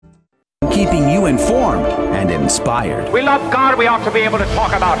keeping you informed and inspired. We love God, we ought to be able to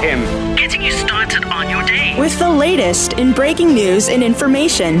talk about Him. Getting you started on your day. With the latest in breaking news and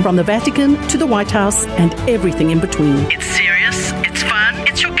information. From the Vatican to the White House and everything in between. It's serious, it's fun,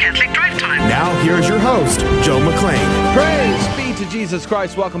 it's your Catholic Drive Time. Now, here's your host, Joe McClain. Praise be to Jesus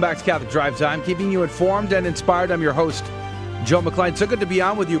Christ. Welcome back to Catholic Drive Time, keeping you informed and inspired. I'm your host, Joe McClain. So good to be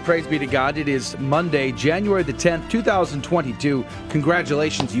on with you. Praise be to God. It is Monday, January the 10th, 2022.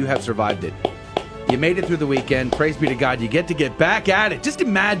 Congratulations, you have survived it. You made it through the weekend. Praise be to God. You get back at it. Just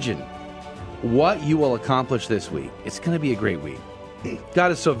imagine what you will accomplish this week. It's going to be a great week.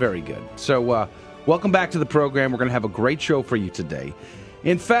 God is so very good. So welcome back to the program. We're going to have a great show for you today.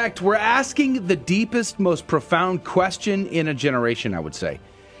 In fact, we're asking the deepest, most profound question in a generation, I would say.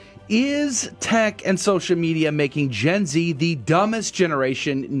 Is tech and social media making Gen Z the dumbest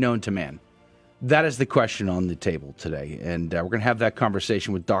generation known to man? That is the question on the table today. And we're going to have that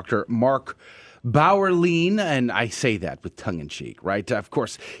conversation with Dr. Mark Bauerlein. And I say that with tongue-in-cheek, right? Of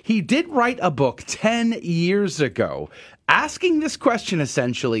course, he did write a book 10 years ago asking this question,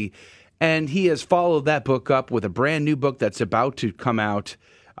 essentially. And he has followed that book up with a brand new book that's about to come out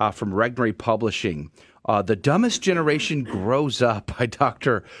from Regnery Publishing. The Dumbest Generation Grows Up by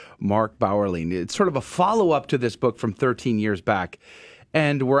Dr. Mark Bauerlein. It's sort of a follow-up to this book from 13 years back.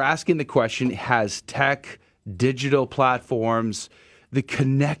 And we're asking the question, has tech, digital platforms, the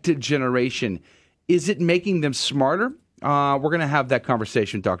connected generation, is it making them smarter? We're going to have that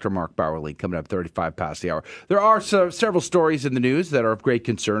conversation with Dr. Mark Bauerlein coming up 35 past the hour. There are several stories in the news that are of great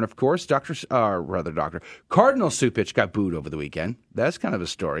concern, of course. Cardinal Cupich got booed over the weekend. That's kind of a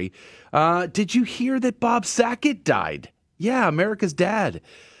story. Did you hear that Bob Saget died? Yeah, America's dad.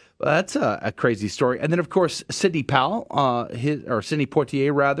 That's a crazy story. And then, of course, Sidney Powell, Sidney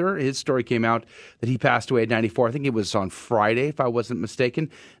Poitier, rather, his story came out that he passed away at 94. I think it was on Friday, if I wasn't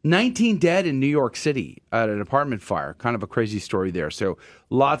mistaken. 19 dead in New York City at an apartment fire. Kind of a crazy story there. So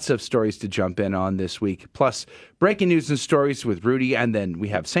lots of stories to jump in on this week. Plus, breaking news and stories with Rudy. And then we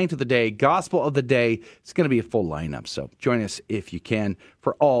have Saint of the Day, Gospel of the Day. It's going to be a full lineup. So join us if you can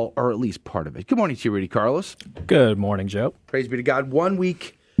for all or at least part of it. Good morning to you, Rudy Carlos. Good morning, Joe. Praise be to God. 1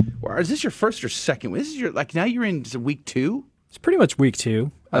 week. Or is this your first or second? This is your now you're in week 2? It's pretty much week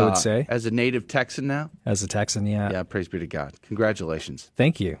 2, I would say. As a native Texan now? As a Texan, yeah. Yeah, praise be to God. Congratulations.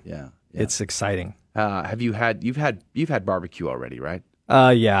 Thank you. Yeah. It's exciting. Have you had you've had barbecue already, right?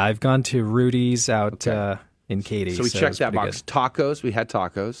 Yeah, I've gone to Rudy's out in Katy. So we checked that box. Good. Tacos, we had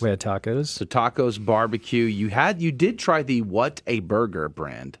tacos. We had tacos. So tacos, barbecue. You did try the What a Burger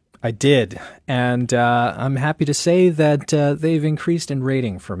brand. I did, and I'm happy to say that they've increased in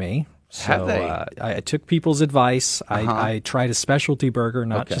rating for me. So, have they? I took people's advice. I tried a specialty burger,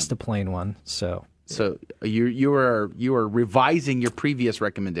 not just a plain one. So you were revising your previous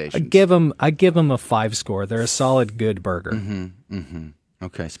recommendations. I give them a 5 score. They're a solid, good burger.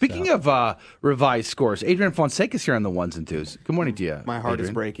 Okay. Speaking of revised scores, Adrian Fonseca's here on the ones and twos. Good morning to you. My heart Adrian.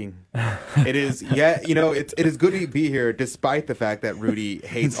 is breaking. It is, it is good to be here, despite the fact that Rudy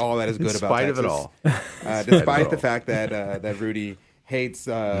hates all that is good about Texas. In spite of it all. Despite the fact that Rudy hates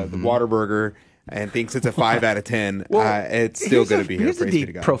the Whataburger and thinks it's a 5 out of 10. It's still going to be here. Here's a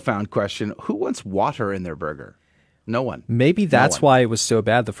deep, profound question: who wants water in their burger? No one. Maybe that's why it was so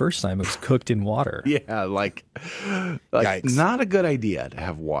bad the first time. It was cooked in water. Yeah, like not a good idea to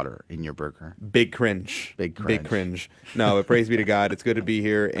have water in your burger. Big cringe. No, but praise be to God. It's good to be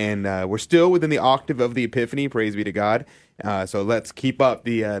here. And we're still within the octave of the Epiphany. Praise be to God. So let's keep up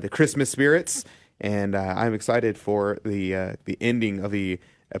the Christmas spirits. And I'm excited for the ending of the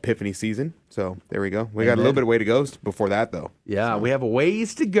Epiphany season. So there we go. We got a little bit of way to go before that, though. Yeah, we have a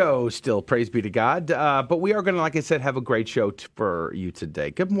ways to go still, praise be to God. But we are going to, like I said, have a great show for you today.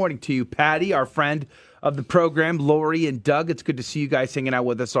 Good morning to you, Patty, our friend of the program, Lori and Doug. It's good to see you guys hanging out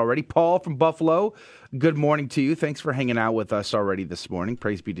with us already. Paul from Buffalo, good morning to you. Thanks for hanging out with us already this morning.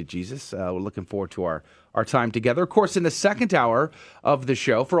 Praise be to Jesus. We're looking forward to our time together. Of course, in the second hour of the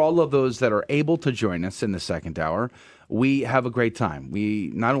show, for all of those that are able to join us in the second hour, we have a great time.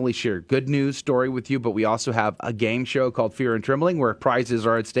 We not only share good news story with you, but we also have a game show called Fear and Trembling where prizes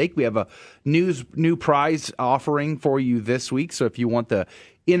are at stake. We have a new prize offering for you this week. So if you want the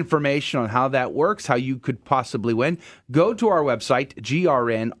information on how that works, how you could possibly win, go to our website,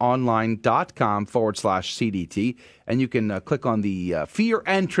 grnonline.com/CDT, and you can click on the Fear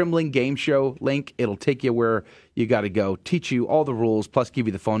and Trembling game show link. It'll take you where you got to go, teach you all the rules, plus give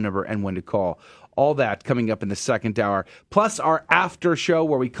you the phone number and when to call. All that coming up in the second hour, plus our after show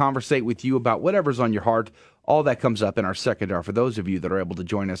where we conversate with you about whatever's on your heart All that comes up in our second hour. For those of you that are able to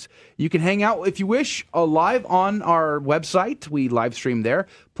join us, you can hang out, if you wish, live on our website. We live stream there,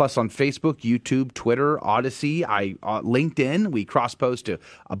 plus on Facebook, YouTube, Twitter, Odyssey, LinkedIn. We cross-post to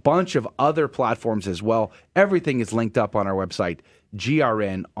a bunch of other platforms as well. Everything is linked up on our website,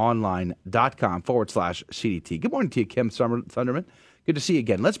 grnonline.com/CDT. Good morning to you, Kim Thunderman. Good to see you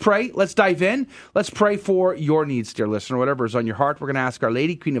again. Let's pray. Let's dive in. Let's pray for your needs, dear listener. Whatever is on your heart, we're going to ask Our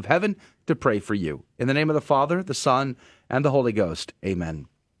Lady, Queen of Heaven, to pray for you. In the name of the Father, the Son, and the Holy Ghost. Amen.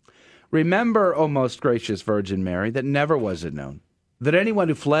 Remember, O most gracious Virgin Mary, that never was it known that anyone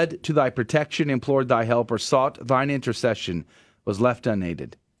who fled to thy protection, implored thy help, or sought thine intercession was left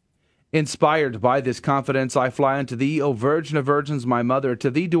unaided. Inspired by this confidence, I fly unto thee, O Virgin of Virgins, my mother.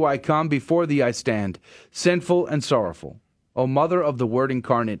 To thee do I come, before thee I stand, sinful and sorrowful. O Mother of the Word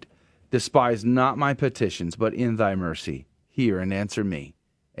incarnate, despise not my petitions, but in thy mercy hear and answer me.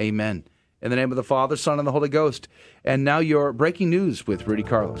 Amen. In the name of the Father, Son, and the Holy Ghost. And now your breaking news with Rudy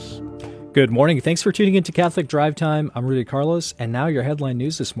Carlos. Good morning. Thanks for tuning in to Catholic Drive Time. I'm Rudy Carlos, and now your headline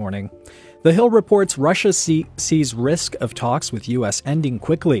news this morning. The Hill reports Russia sees risk of talks with U.S. ending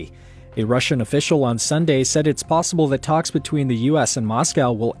quickly. A Russian official on Sunday said it's possible that talks between the U.S. and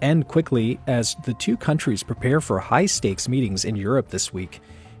Moscow will end quickly as the two countries prepare for high-stakes meetings in Europe this week.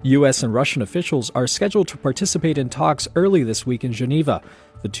 U.S. and Russian officials are scheduled to participate in talks early this week in Geneva.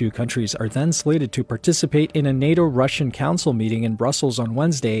 The two countries are then slated to participate in a NATO-Russian Council meeting in Brussels on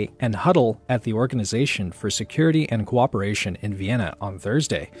Wednesday and huddle at the Organization for Security and Cooperation in Vienna on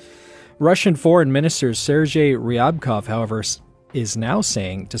Thursday. Russian Foreign Minister Sergei Ryabkov, however, is now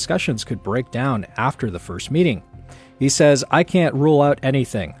saying discussions could break down after the first meeting. He says, "I can't rule out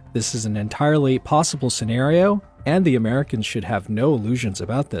anything. This is an entirely possible scenario, and the Americans should have no illusions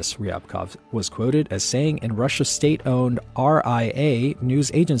about this," Ryabkov was quoted as saying in Russia's state-owned RIA news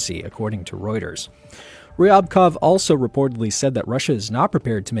agency, according to Reuters. Ryabkov also reportedly said that Russia is not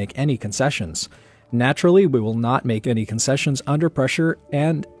prepared to make any concessions. "Naturally, we will not make any concessions under pressure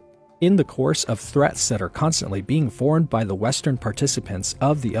and in the course of threats that are constantly being formed by the Western participants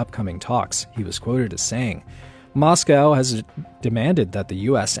of the upcoming talks," he was quoted as saying. Moscow has demanded that the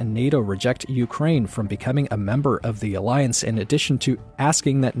U.S. and NATO reject Ukraine from becoming a member of the alliance, in addition to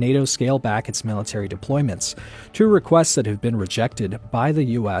asking that NATO scale back its military deployments, two requests that have been rejected by the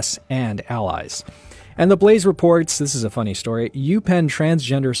U.S. and allies. And the Blaze reports, this is a funny story, UPenn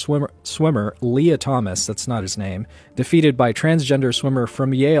transgender swimmer Leah Thomas, that's not his name, defeated by transgender swimmer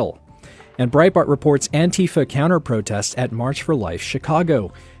from Yale. And Breitbart reports Antifa counter-protest at March for Life,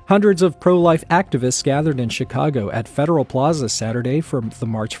 Chicago. Hundreds of pro-life activists gathered in Chicago at Federal Plaza Saturday for the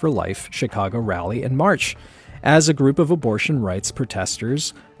March for Life Chicago rally in March, as a group of abortion rights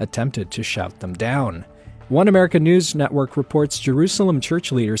protesters attempted to shout them down. One American News Network reports Jerusalem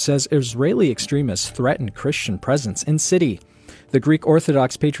church leader says Israeli extremists threatened Christian presence in city. The Greek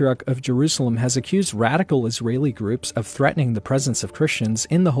Orthodox Patriarch of Jerusalem has accused radical Israeli groups of threatening the presence of Christians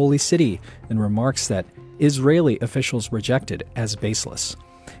in the Holy City and remarks that Israeli officials rejected as baseless.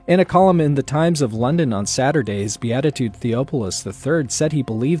 In a column in the Times of London on Saturday, His Beatitude Theophilus III said he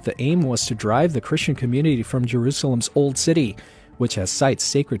believed the aim was to drive the Christian community from Jerusalem's Old City, which has sites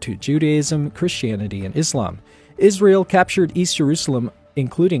sacred to Judaism, Christianity, and Islam. Israel captured East Jerusalem,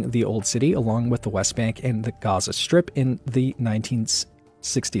 including the Old City, along with the West Bank and the Gaza Strip in the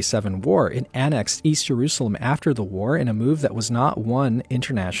 1967 war. It annexed East Jerusalem after the war in a move that was not won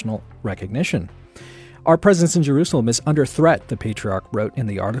international recognition. Our presence in Jerusalem is under threat, the Patriarch wrote in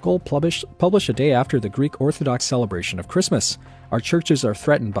the article, published a day after the Greek Orthodox celebration of Christmas. Our churches are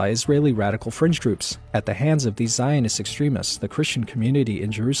threatened by Israeli radical fringe groups. At the hands of these Zionist extremists, the Christian community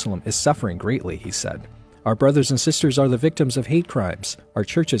in Jerusalem is suffering greatly, he said. Our brothers and sisters are the victims of hate crimes. Our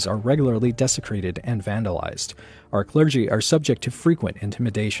churches are regularly desecrated and vandalized. Our clergy are subject to frequent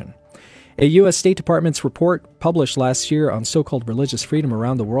intimidation. A U.S. State Department's report published last year on so-called religious freedom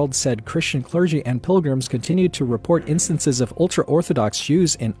around the world said Christian clergy and pilgrims continued to report instances of ultra-Orthodox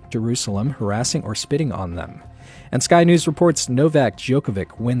Jews in Jerusalem harassing or spitting on them. And Sky News reports Novak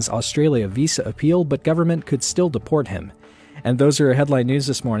Djokovic wins Australia visa appeal, but government could still deport him. And those are your headline news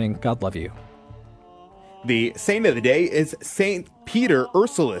this morning. God love you. The saint of the day is Saint Peter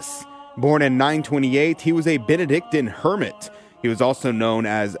Ursulus. Born in 928, he was a Benedictine hermit. He was also known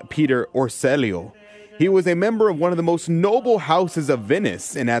as Peter Orselio. He was a member of one of the most noble houses of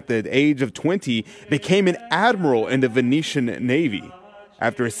Venice, and at the age of 20, became an admiral in the Venetian navy.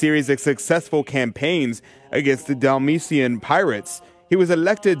 After a series of successful campaigns against the Dalmatian pirates, he was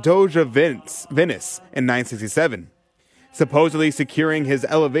elected Doge of Venice in 967, supposedly securing his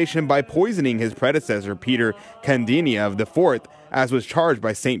elevation by poisoning his predecessor, Peter Candinia IV, as was charged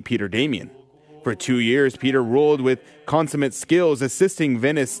by St. Peter Damian. For 2 years, Peter ruled with consummate skills, assisting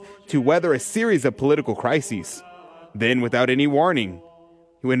Venice to weather a series of political crises. Then, without any warning,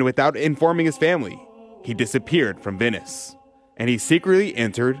 and without informing his family, he disappeared from Venice, and he secretly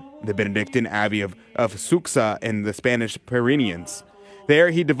entered the Benedictine Abbey of Sucsa in the Spanish Pyrenees. There,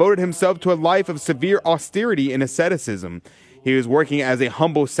 he devoted himself to a life of severe austerity and asceticism. He was working as a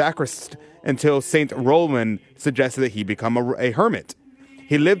humble sacrist until St. Roland suggested that he become a hermit.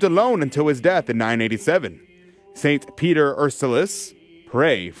 He lived alone until his death in 987. St. Peter Ursulus,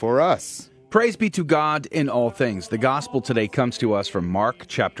 pray for us. Praise be to God in all things. The gospel today comes to us from Mark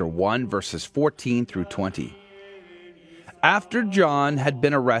chapter 1, verses 14 through 20. After John had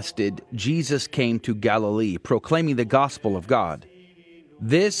been arrested, Jesus came to Galilee, proclaiming the gospel of God.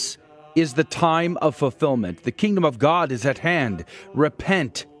 This is the time of fulfillment. The kingdom of God is at hand.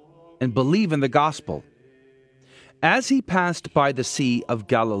 Repent and believe in the gospel. As he passed by the Sea of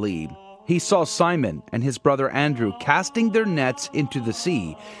Galilee, he saw Simon and his brother Andrew casting their nets into the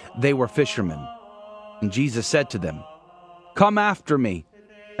sea. They were fishermen. And Jesus said to them, "Come after me,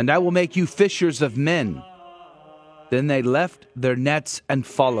 and I will make you fishers of men." Then they left their nets and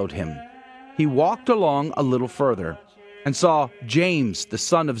followed him. He walked along a little further and saw James, the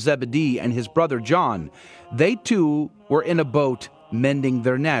son of Zebedee, and his brother John. They too were in a boat mending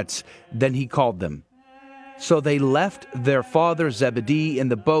their nets. Then he called them. So they left their father Zebedee in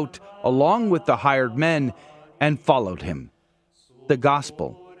the boat along with the hired men and followed him. The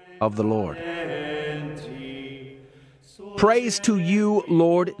Gospel of the Lord. Praise to you,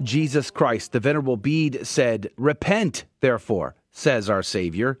 Lord Jesus Christ. The Venerable Bede said, "Repent, therefore, says our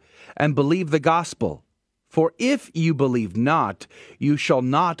Savior, and believe the gospel. For if you believe not, you shall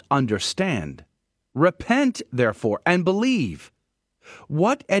not understand. Repent, therefore, and believe.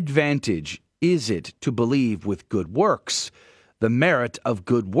 What advantage is it to believe with good works? The merit of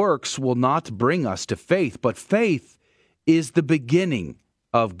good works will not bring us to faith, but faith is the beginning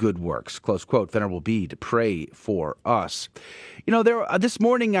of good works." Close quote. Venerable Bede, pray for us. You know, this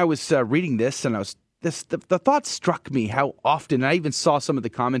morning I was reading this, and the thought struck me how often, I even saw some of the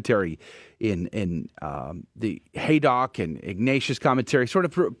commentary in the Haydock and Ignatius commentary, sort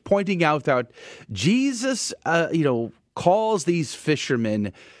of pointing out that Jesus, calls these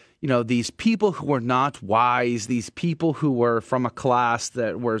fishermen, these people who were not wise, these people who were from a class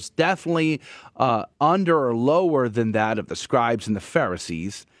that was definitely under or lower than that of the scribes and the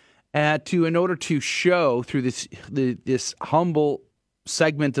Pharisees, in order to show through this humble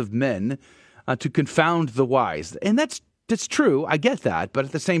segment of men to confound the wise. And that's true. I get that. But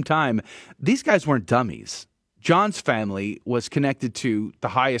at the same time, these guys weren't dummies. John's family was connected to the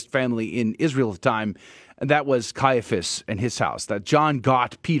highest family in Israel at the time, and that was Caiaphas and his house. That John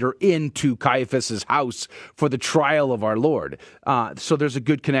got Peter into Caiaphas's house for the trial of our Lord. So there's a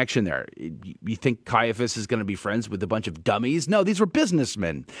good connection there. You think Caiaphas is going to be friends with a bunch of dummies? No, these were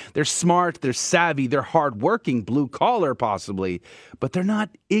businessmen. They're smart, they're savvy, they're hardworking, blue collar possibly, but they're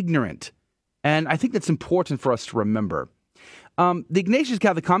not ignorant. And I think that's important for us to remember. The Ignatius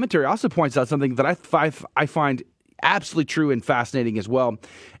Catholic Commentary also points out something that I find absolutely true and fascinating as well.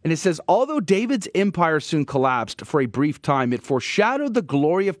 And it says, although David's empire soon collapsed for a brief time, it foreshadowed the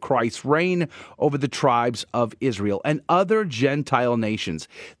glory of Christ's reign over the tribes of Israel and other Gentile nations.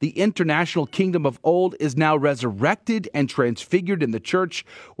 The international kingdom of old is now resurrected and transfigured in the church,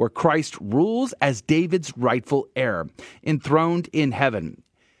 where Christ rules as David's rightful heir, enthroned in heaven.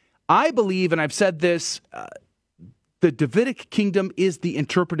 I believe, and I've said this, the Davidic kingdom is the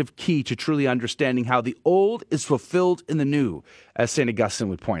interpretive key to truly understanding how the old is fulfilled in the new, as St. Augustine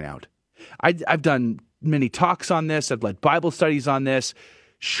would point out. I've done many talks on this. I've led Bible studies on this,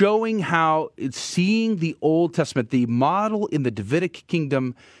 showing how seeing the Old Testament, the model in the Davidic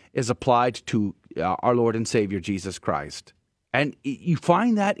kingdom, is applied to our Lord and Savior, Jesus Christ. And you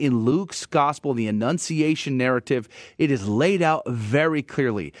find that in Luke's gospel, the Annunciation narrative. It is laid out very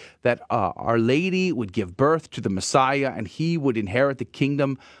clearly that Our Lady would give birth to the Messiah, and he would inherit the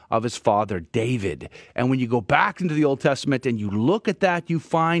kingdom of his father David. And when you go back into the Old Testament and you look at that, you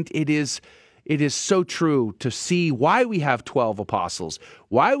find it is so true to see why we have 12 apostles,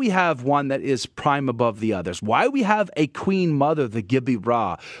 why we have one that is prime above the others, why we have a queen mother, the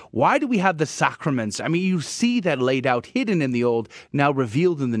Gibirah, why do we have the sacraments? I mean, you see that laid out, hidden in the old, now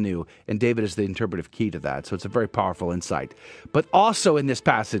revealed in the new, and David is the interpretive key to that. So it's a very powerful insight. But also in this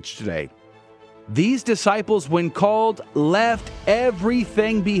passage today, these disciples, when called, left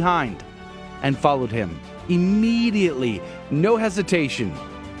everything behind and followed him. Immediately, no hesitation.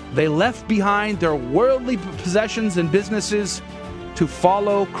 They left behind their worldly possessions and businesses to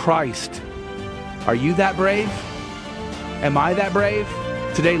follow Christ. Are you that brave? Am I that brave?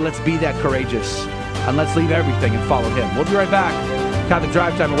 Today, let's be that courageous, and let's leave everything and follow him. We'll be right back. Catholic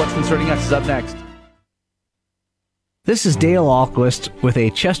Drive Time and What's Concerning Us is up next. This is Dale Ahlquist with a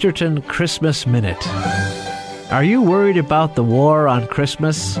Chesterton Christmas Minute. Are you worried about the war on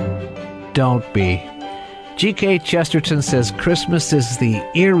Christmas? Don't be. G.K. Chesterton says Christmas is the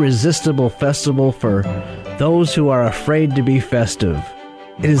irresistible festival for those who are afraid to be festive.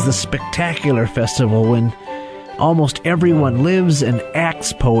 It is the spectacular festival when almost everyone lives and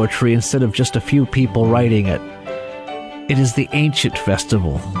acts poetry instead of just a few people writing it. It is the ancient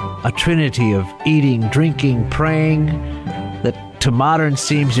festival, a trinity of eating, drinking, praying, that to modern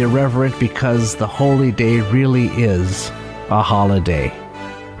seems irreverent because the holy day really is a holiday.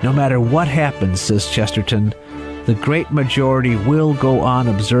 No matter what happens, says Chesterton, the great majority will go on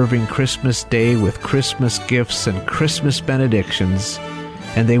observing Christmas Day with Christmas gifts and Christmas benedictions,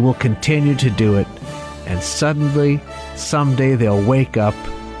 and they will continue to do it, and suddenly, someday they'll wake up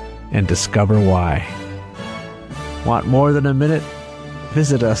and discover why. Want more than a minute?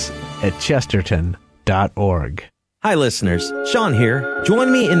 Visit us at chesterton.org. Hi listeners, Sean here.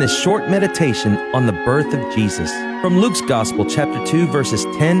 Join me in this short meditation on the birth of Jesus. From Luke's Gospel, chapter 2, verses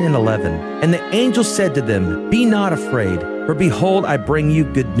 10 and 11. And the angel said to them, "Be not afraid, for behold, I bring you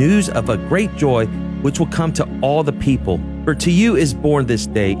good news of a great joy, which will come to all the people. For to you is born this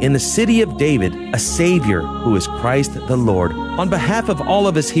day in the city of David a Savior, who is Christ the Lord." On behalf of all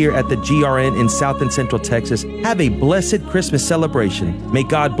of us here at the GRN in South and Central Texas, have a blessed Christmas celebration. May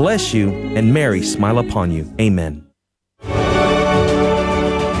God bless you and Mary smile upon you. Amen.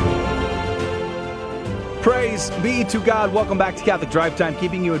 Praise be to God. Welcome back to Catholic Drive Time,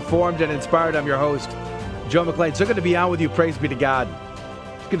 keeping you informed and inspired. I'm your host, Joe McClain. So good to be on with you. Praise be to God.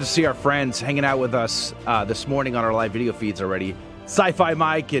 It's good to see our friends hanging out with us this morning on our live video feeds already. Sci-Fi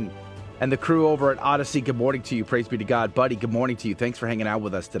Mike and the crew over at Odyssey, good morning to you. Praise be to God. Buddy, good morning to you. Thanks for hanging out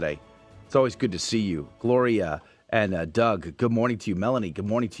with us today. It's always good to see you. Gloria and Doug, good morning to you. Melanie, good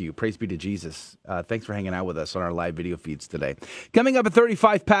morning to you. Praise be to Jesus. Thanks for hanging out with us on our live video feeds today. Coming up at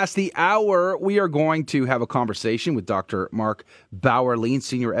 35 past the hour, we are going to have a conversation with Dr. Mark Bauerlein,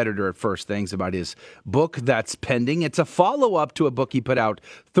 senior editor at First Things, about his book that's pending. It's a follow-up to a book he put out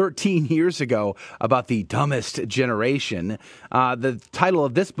 13 years ago about the dumbest generation. The title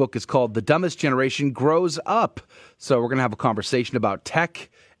of this book is called The Dumbest Generation Grows Up. So we're going to have a conversation about tech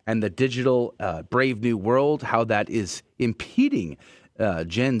and the digital brave new world, how that is impeding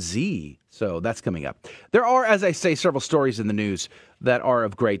Gen Z. So that's coming up. There are, as I say, several stories in the news that are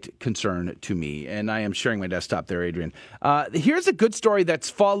of great concern to me, and I am sharing my desktop there, Adrian. Here's a good story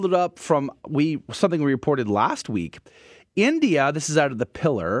that's followed up from something we reported last week. India, this is out of The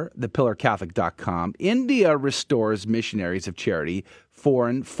Pillar, thepillarcatholic.com. India restores missionaries of charity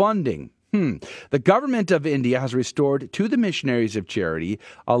foreign funding. The government of India has restored to the Missionaries of Charity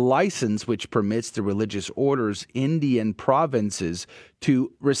a license which permits the religious orders Indian provinces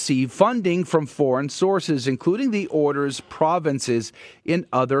to receive funding from foreign sources, including the order's provinces in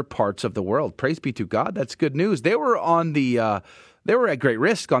other parts of the world. Praise be to God. That's good news. They were at great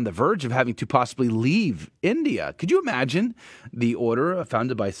risk, on the verge of having to possibly leave India. Could you imagine the order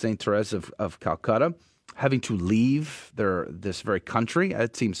founded by St. Teresa of Calcutta having to leave this very country?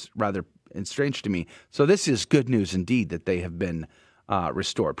 It seems rather strange to me. So this is good news indeed that they have been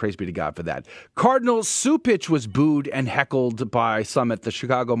restored. Praise be to God for that. Cardinal Cupich was booed and heckled by some at the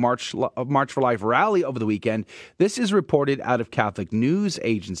Chicago March for Life rally over the weekend. This is reported out of Catholic News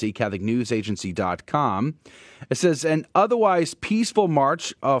Agency, CatholicNewsAgency.com. It says, an otherwise peaceful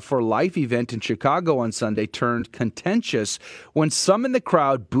March for Life event in Chicago on Sunday turned contentious when some in the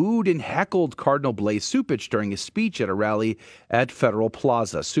crowd booed and heckled Cardinal Blaise Cupich during his speech at a rally at Federal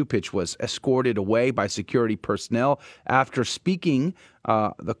Plaza. Cupich was escorted away by security personnel after speaking,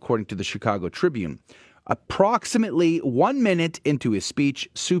 according to the Chicago Tribune. Approximately 1 minute into his speech,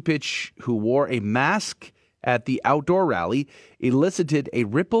 Cupich, who wore a mask at the outdoor rally, elicited a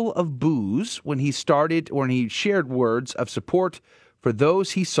ripple of boos when he shared words of support for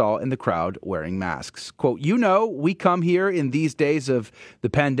those he saw in the crowd wearing masks. Quote, we come here in these days of the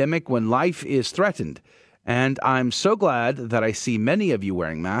pandemic when life is threatened. And I'm so glad that I see many of you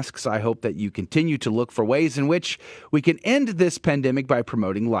wearing masks. I hope that you continue to look for ways in which we can end this pandemic by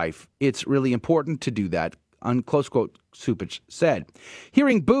promoting life. It's really important to do that, close quote, Cupich said.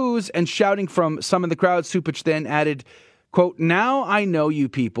 Hearing boos and shouting from some in the crowd, Cupich then added, quote, now I know you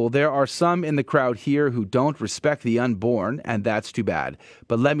people. There are some in the crowd here who don't respect the unborn, and that's too bad.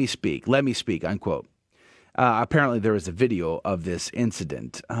 But let me speak, unquote. Apparently there is a video of this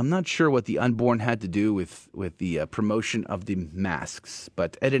incident. I'm not sure what the unborn had to do with the promotion of the masks,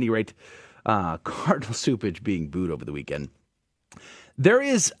 but at any rate, Cardinal Cupich being booed over the weekend. There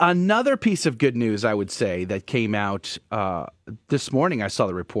is another piece of good news, I would say, that came out this morning. I saw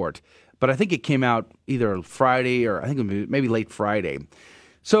the report, but I think it came out either Friday or I think maybe late Friday.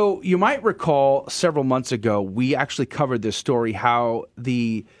 So you might recall several months ago, we actually covered this story, how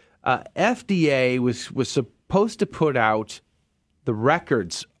the FDA was supposed to put out the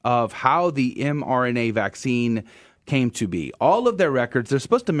records of how the mRNA vaccine came to be. All of their records, they're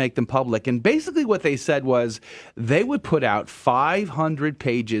supposed to make them public. And basically what they said was they would put out 500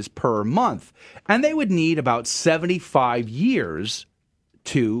 pages per month. And they would need about 75 years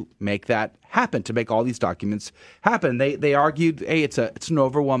to make that happen, to make all these documents happen. They argued, hey, it's an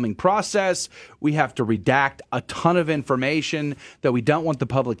overwhelming process. We have to redact a ton of information that we don't want the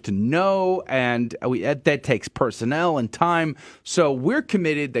public to know, and that takes personnel and time. So we're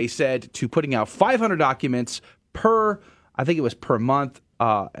committed, they said, to putting out 500 documents per month,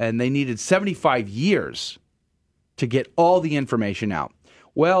 and they needed 75 years to get all the information out.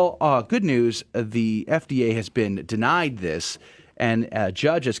 Well, good news, the FDA has been denied this. And a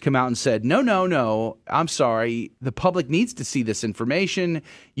judge has come out and said, no, I'm sorry. The public needs to see this information.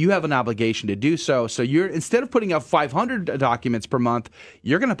 You have an obligation to do so. So instead of putting out 500 documents per month,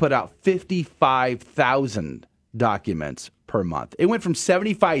 you're going to put out 55,000 documents per month. It went from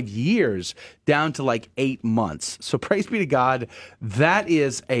 75 years down to like 8 months. So praise be to God. That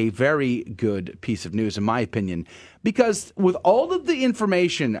is a very good piece of news, in my opinion, because with all of the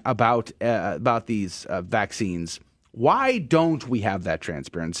information about these vaccines, why don't we have that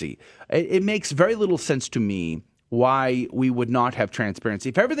transparency? It makes very little sense to me why we would not have transparency.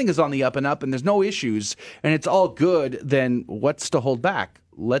 If everything is on the up and up and there's no issues and it's all good, then what's to hold back?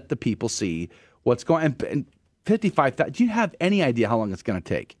 Let the people see what's going on. And 55,000, do you have any idea how long it's going to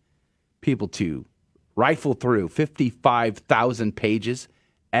take people to rifle through 55,000 pages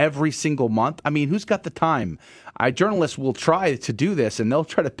every single month? I mean, who's got the time? Journalists will try to do this, and they'll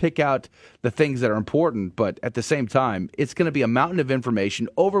try to pick out the things that are important, but at the same time, it's going to be a mountain of information,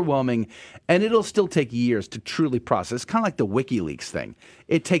 overwhelming, and it'll still take years to truly process. Kind of like the WikiLeaks thing.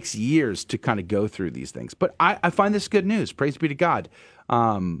 It takes years to kind of go through these things. But I find this good news. Praise be to God.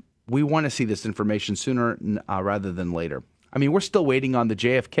 We want to see this information sooner rather than later. I mean, we're still waiting on the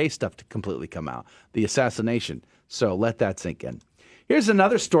JFK stuff to completely come out, the assassination. So let that sink in. Here's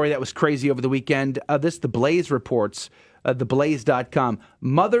another story that was crazy over the weekend. The Blaze reports, theblaze.com.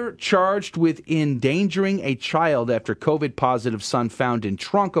 Mother charged with endangering a child after COVID-positive son found in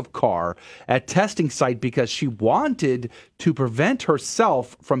trunk of car at testing site because she wanted to prevent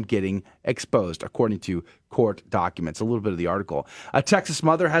herself from getting exposed, according to court documents. A little bit of the article. A Texas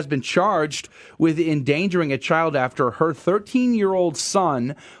mother has been charged with endangering a child after her 13-year-old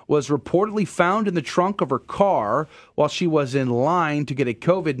son was reportedly found in the trunk of her car while she was in line to get a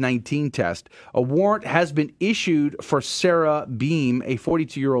COVID-19 test. A warrant has been issued for Sarah Beam, a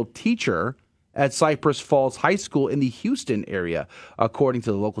 42-year-old teacher at Cypress Falls High School in the Houston area, according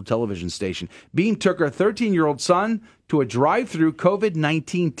to the local television station. Beam took her 13-year-old son to a drive-through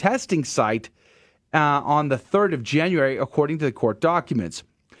COVID-19 testing site on the 3rd of January, according to the court documents.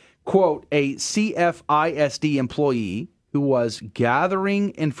 Quote, a CFISD employee who was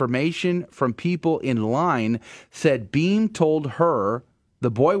gathering information from people in line said Beam told her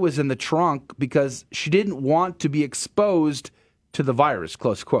the boy was in the trunk because she didn't want to be exposed to the virus,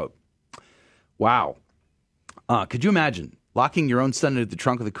 close quote. Wow. Could you imagine locking your own son into the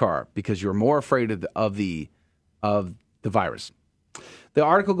trunk of the car because you're more afraid of the virus? The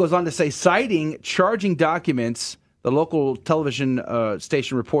article goes on to say, citing charging documents, the local television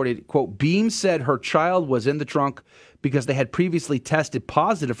station reported, quote, Beam said her child was in the trunk because they had previously tested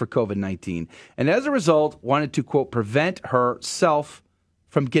positive for COVID-19 and as a result wanted to, quote, prevent herself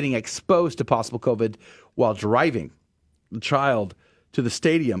from getting exposed to possible COVID while driving the child to the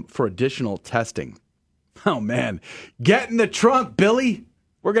stadium for additional testing. Oh, man. Get in the trunk, Billy.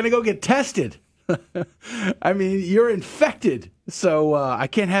 We're going to go get tested. I mean, you're infected, so I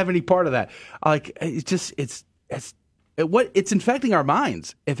can't have any part of that. Like, it's infecting our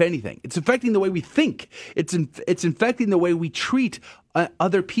minds, if anything. It's infecting the way we think. It's infecting the way we treat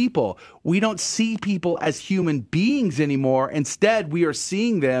other people. We don't see people as human beings anymore. Instead, we are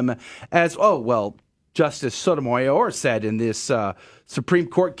seeing them as, oh, well, Justice Sotomayor said in this Supreme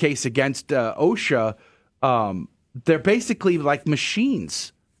Court case against OSHA, they're basically like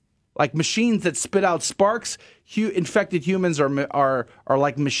machines. Like machines that spit out sparks, infected humans are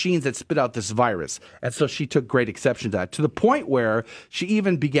like machines that spit out this virus. And so she took great exception to that, to the point where she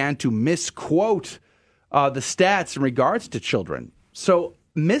even began to misquote the stats in regards to children. So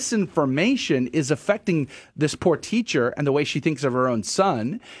misinformation is affecting this poor teacher and the way she thinks of her own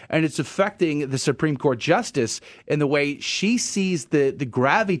son, and it's affecting the Supreme Court justice in the way she sees the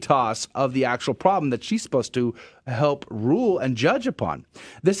gravitas of the actual problem that she's supposed to help rule and judge upon.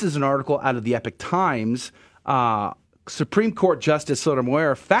 This is an article out of the Epoch Times. Supreme Court Justice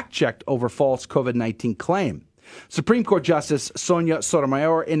Sotomayor fact-checked over false COVID-19 claim. Supreme Court Justice Sonia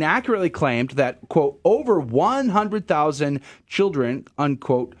Sotomayor inaccurately claimed that, quote, over 100,000 children,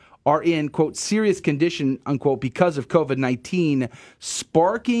 unquote, are in, quote, serious condition, unquote, because of COVID-19,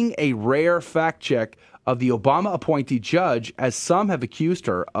 sparking a rare fact check of the Obama appointee judge, as some have accused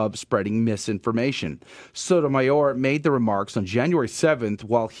her of spreading misinformation. Sotomayor made the remarks on January 7th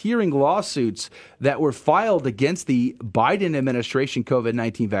while hearing lawsuits that were filed against the Biden administration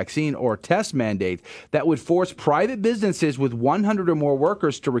COVID-19 vaccine or test mandate that would force private businesses with 100 or more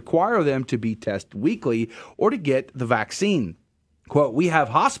workers to require them to be tested weekly or to get the vaccine. Quote, we have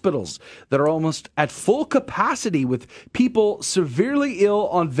hospitals that are almost at full capacity with people severely ill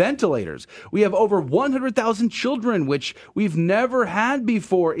on ventilators. We have over 100,000 children, which we've never had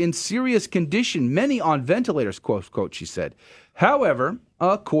before, in serious condition, many on ventilators, quote, she said. However,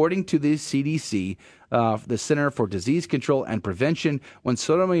 according to the CDC, the Center for Disease Control and Prevention, when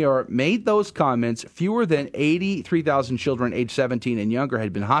Sotomayor made those comments, fewer than 83,000 children aged 17 and younger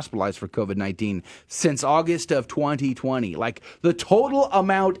had been hospitalized for COVID-19 since August of 2020. Like, the total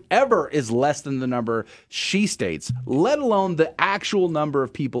amount ever is less than the number she states, let alone the actual number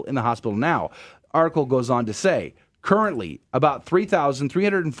of people in the hospital now. Article goes on to say, currently, about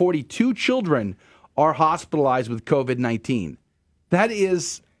 3,342 children are hospitalized with COVID-19. That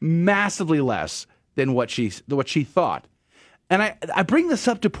is massively less than what she thought. And I bring this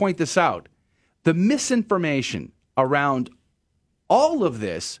up to point this out. The misinformation around all of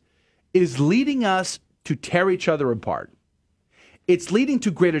this is leading us to tear each other apart. It's leading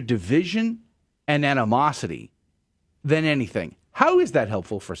to greater division and animosity than anything. How is that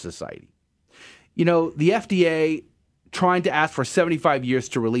helpful for society? You know, the FDA trying to ask for 75 years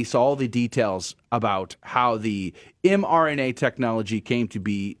to release all the details about how the mRNA technology came to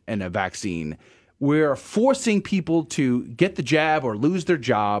be in a vaccine. We're forcing people to get the jab or lose their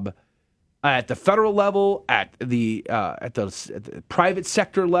job at the federal level, at the private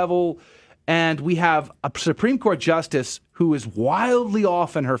sector level, and we have a Supreme Court justice who is wildly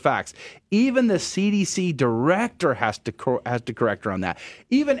off in her facts. Even the CDC director has to correct her on that.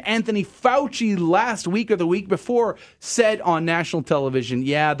 Even Anthony Fauci last week or the week before said on national television,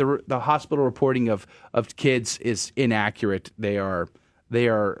 yeah, the hospital reporting of kids is inaccurate. They are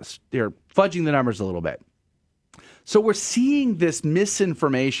fudging the numbers a little bit. So we're seeing this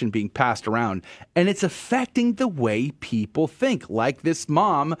misinformation being passed around, and it's affecting the way people think, like this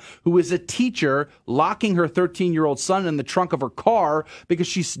mom who is a teacher locking her 13-year-old son in the trunk of her car because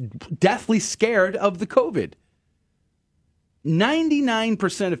she's deathly scared of the COVID.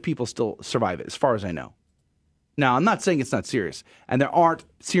 99% of people still survive it, as far as I know. Now, I'm not saying it's not serious, and there aren't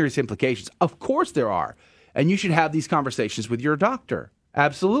serious implications. Of course there are, and you should have these conversations with your doctor.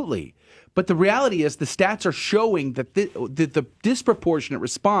 Absolutely. But the reality is the stats are showing that the disproportionate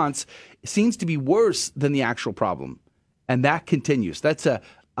response seems to be worse than the actual problem. And that continues. That's a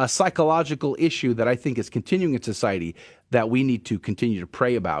psychological issue that I think is continuing in society that we need to continue to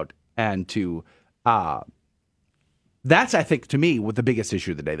pray about. And to that's, I think, to me, what the biggest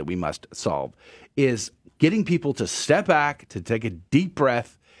issue of the day that we must solve is getting people to step back, to take a deep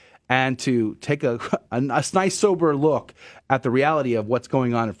breath, and to take a nice, sober look at the reality of what's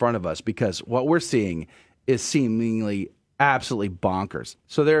going on in front of us, because what we're seeing is seemingly absolutely bonkers.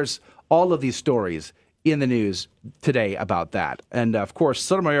 So there's all of these stories in the news today about that. And, of course,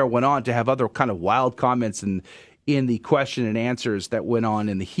 Sotomayor went on to have other kind of wild comments in the question and answers that went on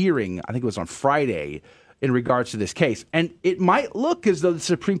in the hearing, I think it was on Friday, in regards to this case. And it might look as though the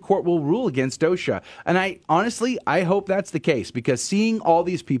Supreme Court will rule against OSHA. And I hope that's the case, because seeing all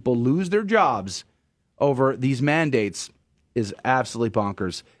these people lose their jobs over these mandates is absolutely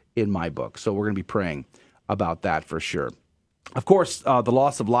bonkers in my book. So we're going to be praying about that for sure. Of course, the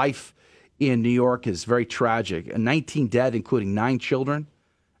loss of life in New York is very tragic. 19 dead, including 9 children,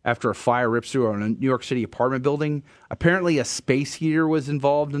 after a fire rips through a New York City apartment building. Apparently a space heater was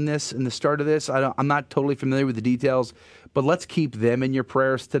involved in the start of this. I'm not totally familiar with the details, but let's keep them in your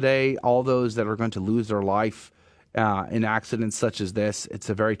prayers today, all those that are going to lose their life in accidents such as this.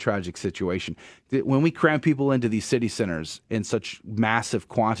 It's a very tragic situation. When we cram people into these city centers in such massive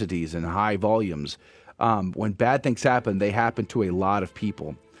quantities and high volumes, when bad things happen, they happen to a lot of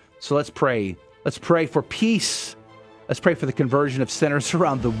people. So let's pray. Let's pray for peace. Let's pray for the conversion of sinners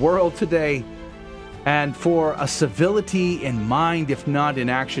around the world today. and for a civility in mind, if not in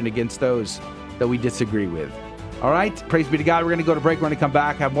action, against those that we disagree with. All right? Praise be to God. We're going to go to break. We're going to come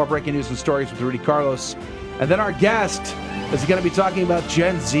back, have more breaking news and stories with Rudy Carlos. And then our guest is going to be talking about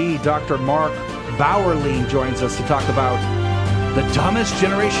Gen Z. Dr. Mark Bauerlein joins us to talk about the dumbest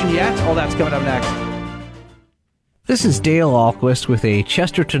generation yet. All that's coming up next. This is Dale Ahlquist with a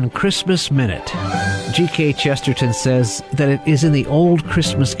Chesterton Christmas Minute. G.K. Chesterton says that it is in the old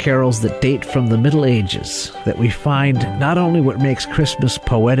Christmas carols that date from the Middle Ages that we find not only what makes Christmas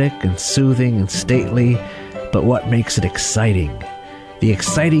poetic and soothing and stately, but what makes it exciting. The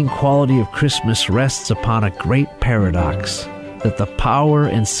exciting quality of Christmas rests upon a great paradox, that the power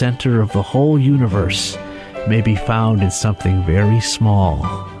and center of the whole universe may be found in something very small,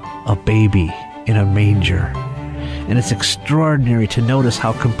 a baby in a manger. And it's extraordinary to notice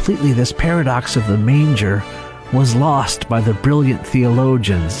how completely this paradox of the manger was lost by the brilliant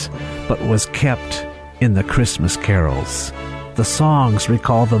theologians, but was kept in the Christmas carols. The songs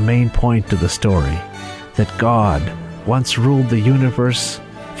recall the main point of the story, that God once ruled the universe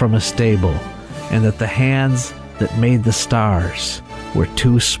from a stable, and that the hands that made the stars were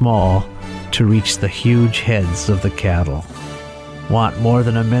too small to reach the huge heads of the cattle. Want more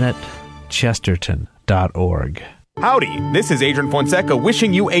than a minute? Chesterton.org. Howdy, this is Adrian Fonseca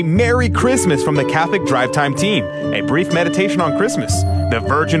wishing you a Merry Christmas from the Catholic Drive Time team. A brief meditation on Christmas. The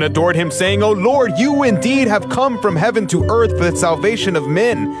Virgin adored him, saying, "O Lord, you indeed have come from heaven to earth for the salvation of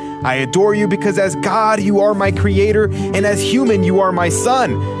men. I adore you because as God you are my creator, and as human you are my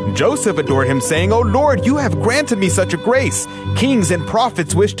son." Joseph adored him, saying, "O Lord, you have granted me such a grace. Kings and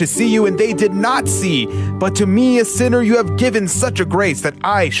prophets wished to see you, and they did not see. But to me, a sinner, you have given such a grace that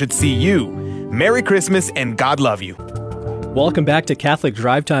I should see you." Merry Christmas and God love you. Welcome back to Catholic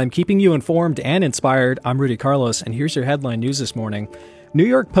Drive Time, keeping you informed and inspired. I'm Rudy Carlos, and here's your headline news this morning. New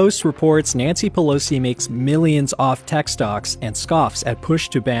York Post reports Nancy Pelosi makes millions off tech stocks and scoffs at push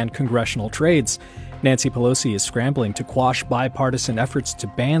to ban congressional trades. Nancy Pelosi is scrambling to quash bipartisan efforts to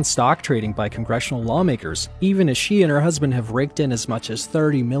ban stock trading by congressional lawmakers, even as she and her husband have raked in as much as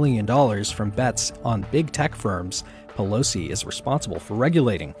 $30 million from bets on big tech firms Pelosi is responsible for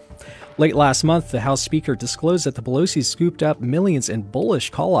regulating. Late last month, the House Speaker disclosed that the Pelosi's scooped up millions in bullish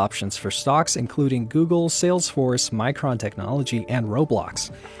call options for stocks including Google, Salesforce, Micron Technology, and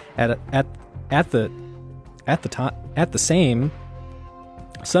Roblox. At the same,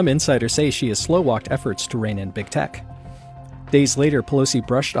 some insiders say she has slow-walked efforts to rein in big tech. Days later, Pelosi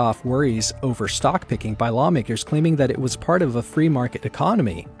brushed off worries over stock picking by lawmakers, claiming that it was part of a free market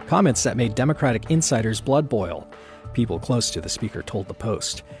economy, comments that made Democratic insiders' blood boil. People close to the speaker told the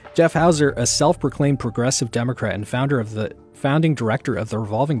Post. Jeff Hauser, a self-proclaimed progressive Democrat and founding director of the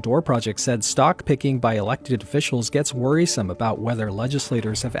Revolving Door Project, said stock picking by elected officials gets worrisome about whether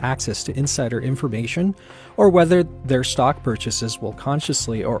legislators have access to insider information or whether their stock purchases will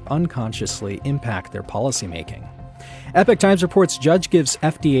consciously or unconsciously impact their policymaking. Epoch Times reports judge gives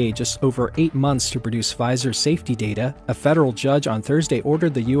FDA just over 8 months to produce Pfizer's safety data. A federal judge on Thursday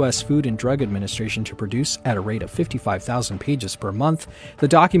ordered the U.S. Food and Drug Administration to produce, at a rate of 55,000 pages per month, the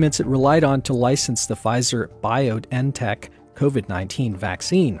documents it relied on to license the Pfizer BioNTech COVID-19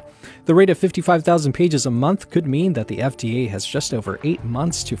 vaccine. The rate of 55,000 pages a month could mean that the FDA has just over 8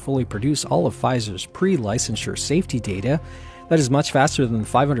 months to fully produce all of Pfizer's pre-licensure safety data. That is much faster than the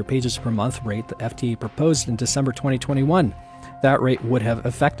 500 pages per month rate the FDA proposed in December 2021. That rate would have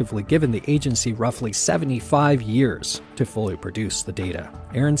effectively given the agency roughly 75 years to fully produce the data.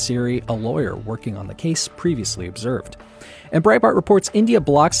 Aaron Siri, a lawyer working on the case, previously observed. And Breitbart reports India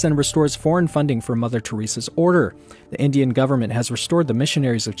blocks and restores foreign funding for Mother Teresa's order. The Indian government has restored the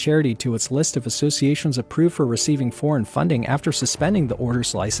Missionaries of Charity to its list of associations approved for receiving foreign funding after suspending the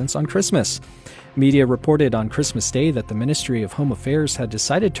order's license on Christmas. Media reported on Christmas Day that the Ministry of Home Affairs had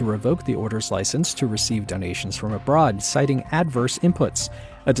decided to revoke the order's license to receive donations from abroad, citing adverse inputs,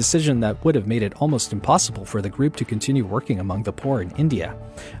 a decision that would have made it almost impossible for the group to continue working among the poor in India.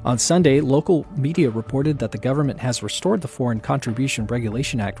 On Sunday, local media reported that the government has restored the Foreign Contribution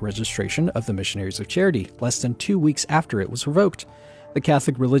Regulation Act registration of the Missionaries of Charity, less than 2 weeks after it was revoked. The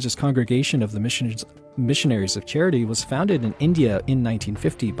Catholic religious congregation of the Missionaries of Charity was founded in India in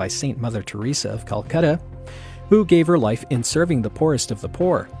 1950 by Saint Mother Teresa of Calcutta, who gave her life in serving the poorest of the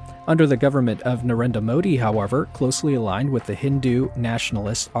poor. Under the government of Narendra Modi, however, closely aligned with the Hindu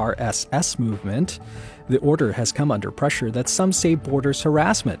nationalist RSS movement, the order has come under pressure that some say borders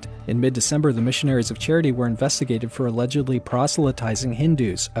harassment. In mid-December, the Missionaries of Charity were investigated for allegedly proselytizing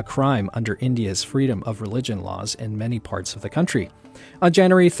Hindus, a crime under India's freedom of religion laws in many parts of the country. On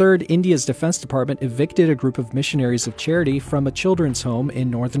January 3rd, India's Defense Department evicted a group of Missionaries of Charity from a children's home in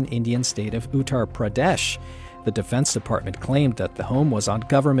northern Indian state of Uttar Pradesh. The Defense Department claimed that the home was on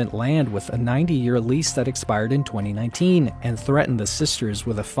government land with a 90-year lease that expired in 2019 and threatened the sisters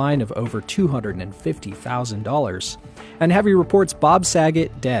with a fine of over $250,000. And heavy reports Bob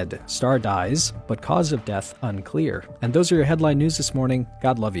Saget dead. Star dies, but cause of death unclear. And those are your headline news this morning.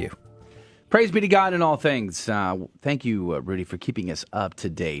 God love you. Praise be to God in all things. Thank you, Rudy, for keeping us up to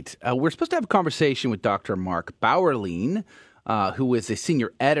date. We're supposed to have a conversation with Dr. Mark Bauerlein, who is a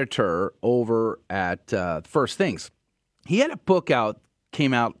senior editor over at First Things. He had a book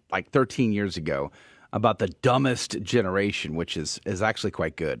came out like 13 years ago about the dumbest generation, which is actually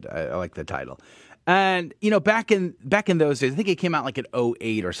quite good. I like the title. And, back in those days, I think it came out like in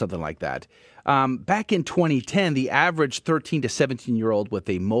 2008 or something like that. Back in 2010, the average 13 to 17-year-old with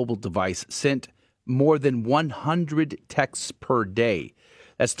a mobile device sent more than 100 texts per day.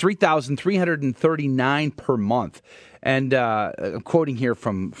 That's 3,339 per month. And I'm quoting here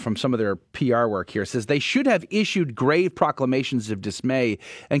from some of their PR work here. It says they should have issued grave proclamations of dismay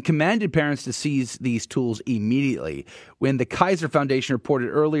and commanded parents to seize these tools immediately. When the Kaiser Foundation reported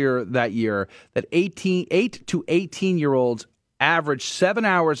earlier that year that 8 to 18-year-olds average 7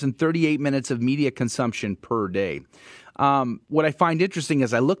 hours and 38 minutes of media consumption per day. What I find interesting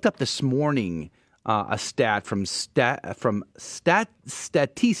is I looked up this morning a stat from Statista.com.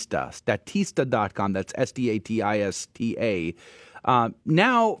 That's Statista.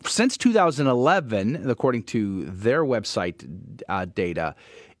 Now, since 2011, according to their website data,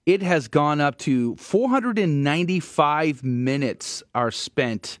 it has gone up to 495 minutes are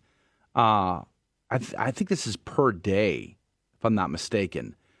spent. I think this is per day, if I'm not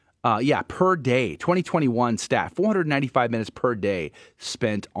mistaken. Per day. 2021 stat, 495 minutes per day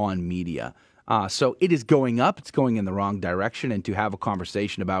spent on media. So it is going up. It's going in the wrong direction. And to have a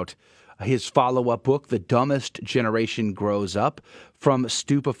conversation about his follow-up book, The Dumbest Generation Grows Up, From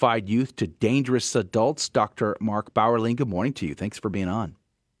Stupefied Youth to Dangerous Adults, Dr. Mark Bauerlein, good morning to you. Thanks for being on.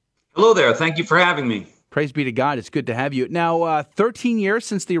 Hello there. Thank you for having me. Praise be to God. It's good to have you. Now, 13 years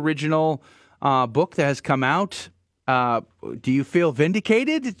since the original book that has come out. Do you feel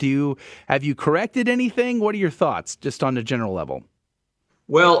vindicated? Have you corrected anything? What are your thoughts, just on the general level?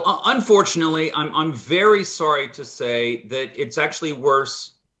 Well, unfortunately, I'm very sorry to say that it's actually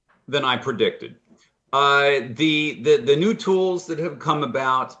worse than I predicted. The new tools that have come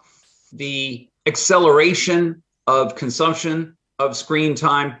about, the acceleration of consumption of screen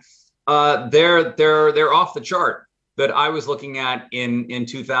time, they're off the chart that I was looking at in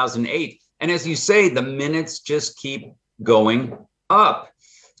 2008. And as you say, the minutes just keep going up.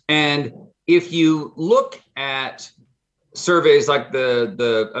 And if you look at surveys like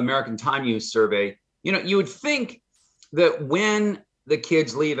the American Time Use Survey, you would think that when the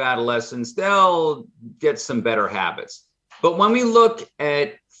kids leave adolescence, they'll get some better habits. But when we look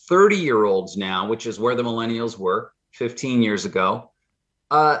at 30-year-olds now, which is where the millennials were 15 years ago,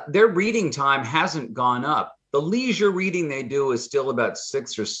 their reading time hasn't gone up. The leisure reading they do is still about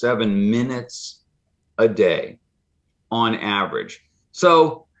 6 or 7 minutes a day on average.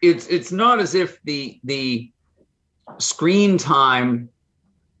 So it's not as if the screen time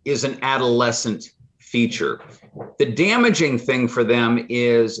is an adolescent feature. The damaging thing for them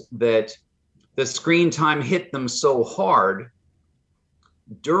is that the screen time hit them so hard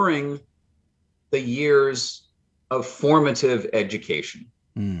during the years of formative education,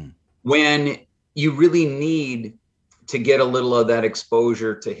 when you really need to get a little of that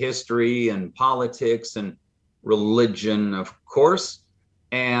exposure to history and politics and religion, of course,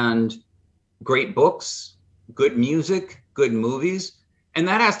 and great books, good music, good movies. And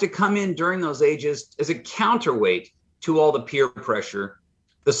that has to come in during those ages as a counterweight to all the peer pressure,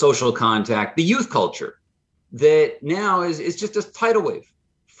 the social contact, the youth culture that now is just a tidal wave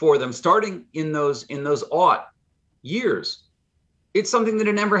for them starting in those aught years. It's something that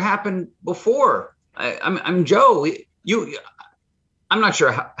had never happened before. I'm Joe. I'm not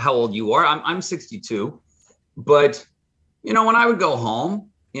sure how old you are. I'm 62, but when I would go home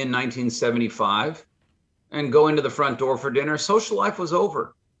in 1975 and go into the front door for dinner, social life was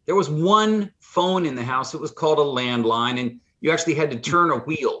over. There was one phone in the house. It was called a landline, and you actually had to turn a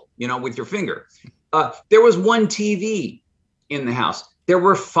wheel, with your finger. There was one TV in the house. There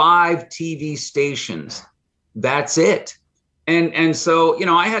were 5 TV stations. That's it. And so,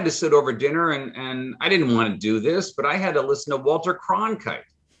 I had to sit over dinner and I didn't want to do this, but I had to listen to Walter Cronkite.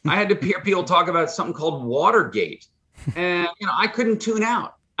 I had to hear people talk about something called Watergate. And, I couldn't tune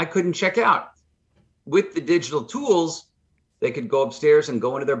out. I couldn't check out. With the digital tools, they could go upstairs and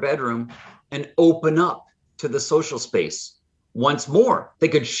go into their bedroom and open up to the social space once more. They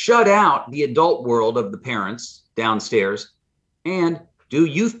could shut out the adult world of the parents downstairs and do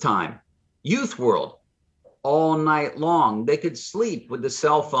youth time, youth world all night long. They could sleep with the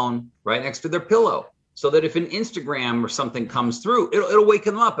cell phone right next to their pillow so that if an Instagram or something comes through, it'll wake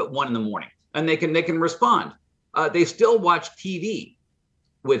them up at 1 a.m. and they can respond. They still watch TV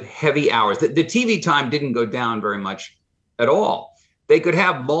with heavy hours. The TV time didn't go down very much at all. They could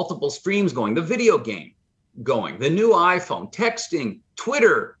have multiple streams going, the video game going, the new iPhone, texting,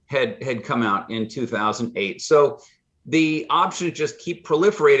 Twitter had come out in 2008. So the options just keep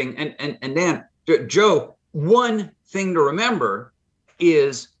proliferating. And Dan, Joe, one thing to remember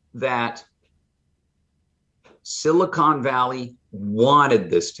is that Silicon Valley wanted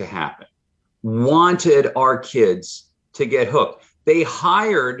this to happen, wanted our kids to get hooked. They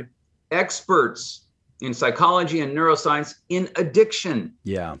hired experts in psychology and neuroscience in addiction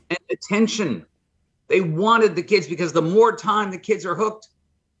and attention. They wanted the kids because the more time the kids are hooked,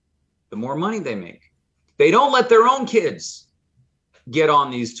 the more money they make. They don't let their own kids get on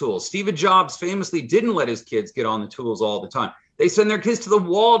these tools. Steve Jobs famously didn't let his kids get on the tools all the time. They send their kids to the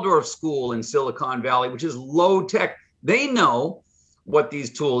Waldorf School in Silicon Valley, which is low tech. They know what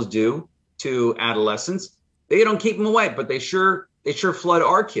these tools do to adolescents. They don't keep them away, but they sure flood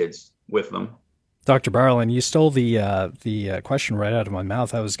our kids with them. Dr. Barlin, you stole the question right out of my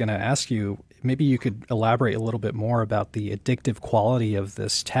mouth. I was going to ask you, maybe you could elaborate a little bit more about the addictive quality of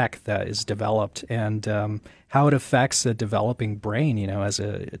this tech that is developed and how it affects a developing brain. As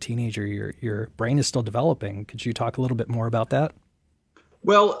a teenager, your brain is still developing. Could you talk a little bit more about that?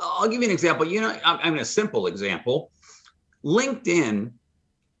 Well, I'll give you an example. I'm a simple example. LinkedIn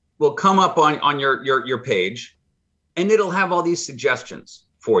will come up on your page, and it'll have all these suggestions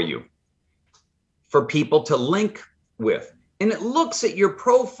for you, for people to link with. And it looks at your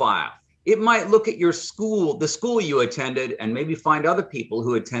profile. It might look at your school, the school you attended, and maybe find other people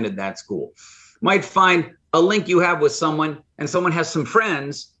who attended that school. Might find a link you have with someone, and someone has some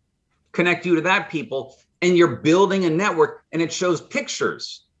friends, connect you to that people, and you're building a network, and it shows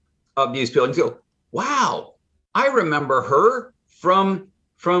pictures of these people. And you go, wow, I remember her from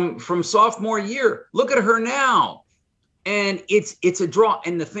sophomore year. Look at her now. And it's a draw.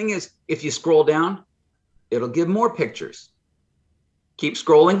 And the thing is, if you scroll down, it'll give more pictures. Keep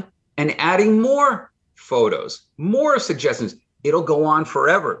scrolling and adding more photos, more suggestions. It'll go on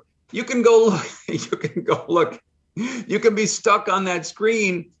forever. You can go look. You can go look. You can be stuck on that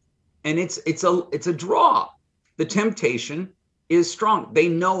screen, and it's a draw. The temptation is strong. They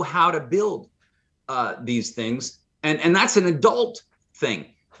know how to build these things, and that's an adult thing.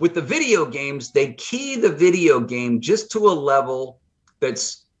 With the video games, they key the video game just to a level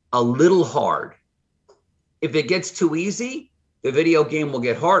that's a little hard. If it gets too easy, the video game will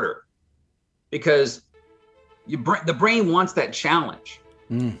get harder because the brain wants that challenge.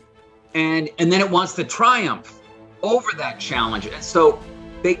 And then it wants the triumph over that challenge. And so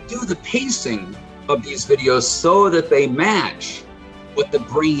they do the pacing of these videos so that they match what the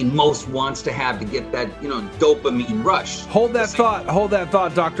brain most wants to have to get that, dopamine rush. Hold that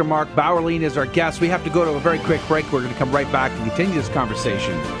thought, Dr. Mark Bauerlein is our guest. We have to go to a very quick break. We're going to come right back and continue this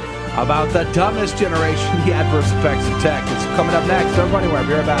conversation about the dumbest generation, the adverse effects of tech. It's coming up next. Don't go anywhere. I'll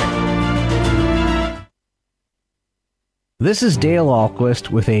be right back. This is Dale Ahlquist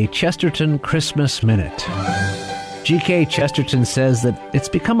with a Chesterton Christmas Minute. G.K. Chesterton says that it's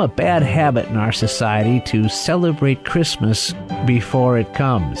become a bad habit in our society to celebrate Christmas before it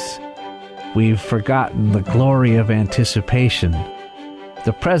comes. We've forgotten the glory of anticipation.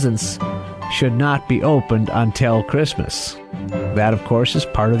 The presents should not be opened until Christmas. That, of course, is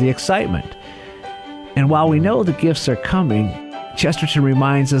part of the excitement. And while we know the gifts are coming, Chesterton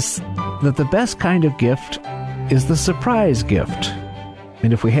reminds us that the best kind of gift is the surprise gift.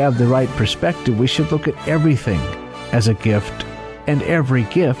 And if we have the right perspective, we should look at everything as a gift and every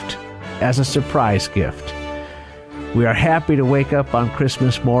gift as a surprise gift. We are happy to wake up on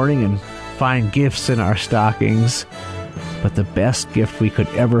Christmas morning and find gifts in our stockings, but the best gift we could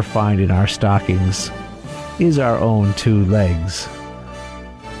ever find in our stockings is our own two legs.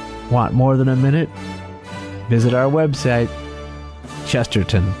 Want more than a minute? Visit our website,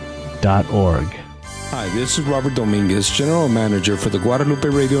 chesterton.org. Hi, Hi, this is Robert Dominguez, General Manager for the Guadalupe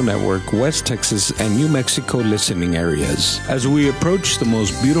Radio Network, West Texas and New Mexico listening areas. As we approach the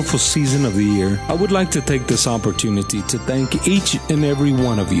most beautiful season of the year, I would like to take this opportunity to thank each and every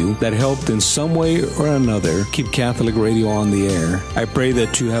one of you that helped in some way or another keep Catholic Radio on the air. I pray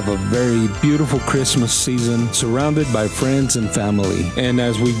that you have a very beautiful Christmas season surrounded by friends and family. And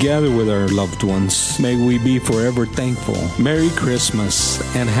as we gather with our loved ones, may we be forever thankful. Merry Christmas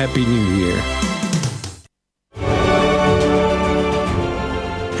and Happy New Year.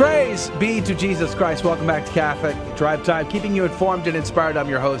 Praise be to Jesus Christ. Welcome back to Catholic Drive Time, keeping you informed and inspired. I'm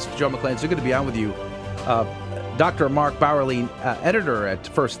your host, Joe McClain. So good to be on with you. Dr. Mark Bauerlein, editor at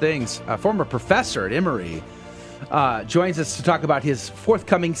First Things, former professor at Emory, joins us to talk about his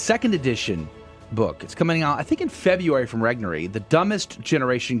forthcoming second edition book. It's coming out, I think, in February from Regnery. The Dumbest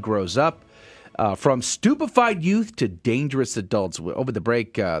Generation Grows Up. From stupefied youth to dangerous adults. Over the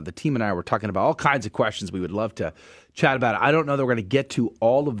break, the team and I were talking about all kinds of questions we would love to chat about. I don't know that we're going to get to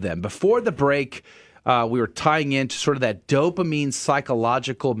all of them. Before the break, we were tying into sort of that dopamine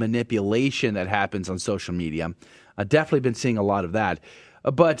psychological manipulation that happens on social media. I've definitely been seeing a lot of that.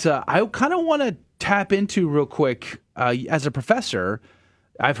 But I kind of want to tap into real quick, as a professor,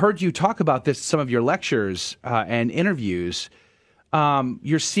 I've heard you talk about this in some of your lectures and interviews.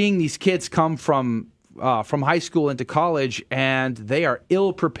 You're seeing these kids come from high school into college, and they are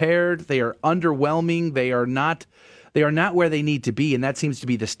ill prepared. They are underwhelming. They are not where they need to be, and that seems to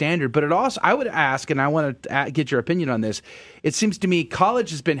be the standard. But it also, I would ask, and I want to get your opinion on this. It seems to me college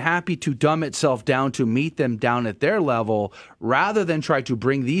has been happy to dumb itself down to meet them down at their level, rather than try to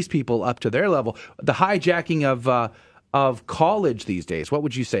bring these people up to their level. The hijacking of college these days. What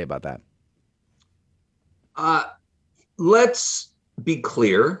would you say about that? Let's be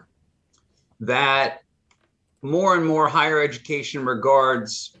clear that more and more higher education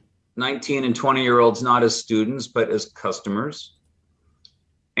regards 19 and 20-year-olds not as students, but as customers.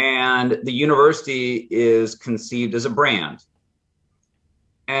 And the university is conceived as a brand.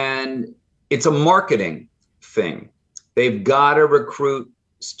 And it's a marketing thing. They've got to recruit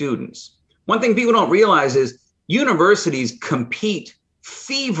students. One thing people don't realize is universities compete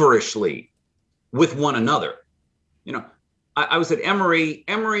feverishly with one another. You know, I was at Emory.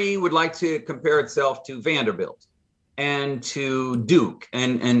 Emory would like to compare itself to Vanderbilt and to Duke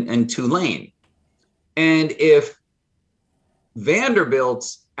and Tulane. And if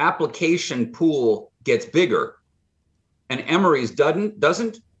Vanderbilt's application pool gets bigger and Emory's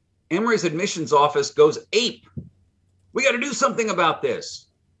doesn't, Emory's admissions office goes ape. We got to do something about this.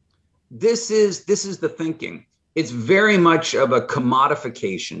 This is the thinking. It's very much of a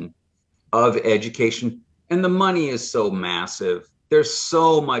commodification of education. And the money is so massive. There's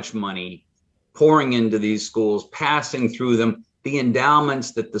so much money pouring into these schools, passing through them. The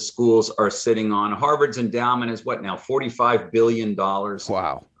endowments that the schools are sitting on. Harvard's endowment is what now? $45 billion.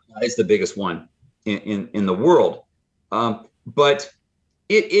 Wow. It's the biggest one in the world. But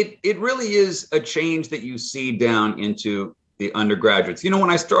it really is a change that you see down into the undergraduates. You know, when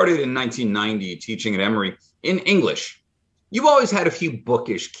I started in 1990 teaching at Emory in English, you've always had a few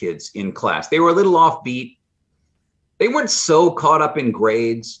bookish kids in class. They were a little offbeat. They weren't so caught up in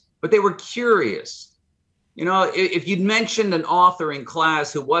grades, but they were curious. You know, if you'd mentioned an author in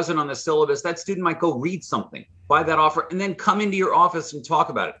class who wasn't on the syllabus, that student might go read something, buy that author, and then come into your office and talk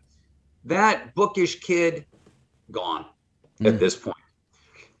about it. That bookish kid, gone at this point.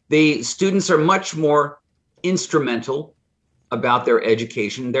 The students are much more instrumental about their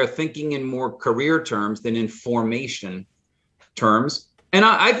education. They're thinking in more career terms than in formation terms. And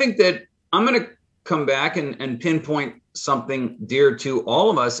I think that I'm going to come back and pinpoint something dear to all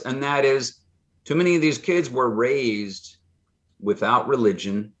of us, and that is too many of these kids were raised without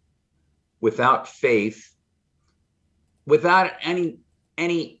religion, without faith, without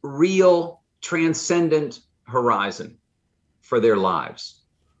any real transcendent horizon for their lives.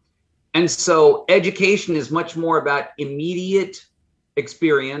 And so education is much more about immediate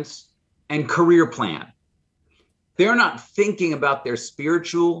experience and career plan. They're not thinking about their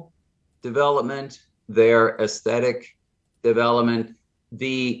spiritual development, their aesthetic development,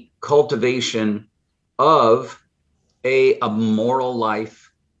 the cultivation of a moral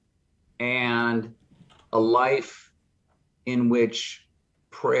life and a life in which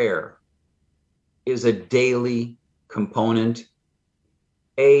prayer is a daily component,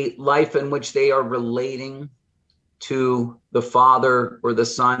 a life in which they are relating to the Father or the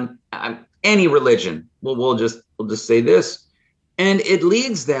Son, any religion. We'll just say this, and it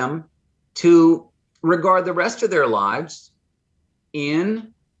leads them to regard the rest of their lives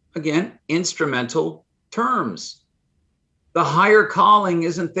in, again, instrumental terms. The higher calling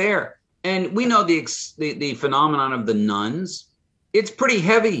isn't there. And we know the phenomenon of the nuns. It's pretty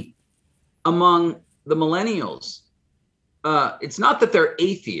heavy among the millennials. It's not that they're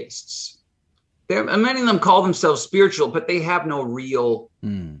atheists. Many of them call themselves spiritual, but they have no real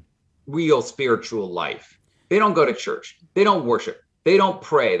spiritual life. They don't go to church. They don't worship. They don't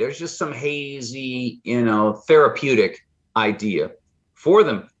pray. There's just some hazy, therapeutic idea for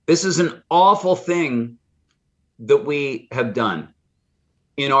them. This is an awful thing that we have done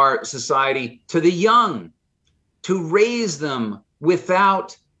in our society to the young, to raise them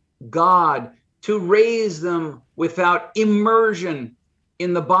without God, to raise them without immersion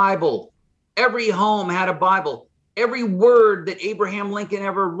in the Bible. Every home had a Bible. Every word that Abraham Lincoln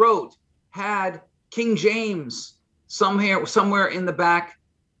ever wrote had King James somewhere in the back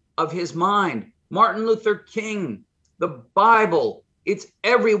of his mind. Martin Luther King, the Bible, it's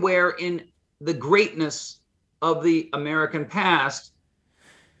everywhere in the greatness of the American past,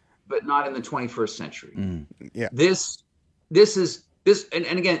 but not in the 21st century. Yeah. This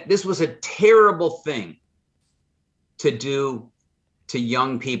was a terrible thing to do to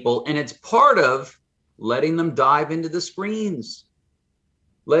young people, and it's part of letting them dive into the screens,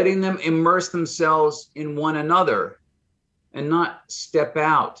 letting them immerse themselves in one another and not step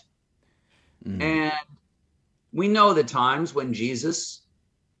out. And we know the times when Jesus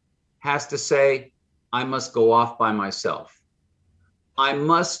has to say, I must go off by myself. I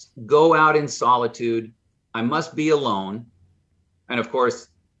must go out in solitude. I must be alone. And of course,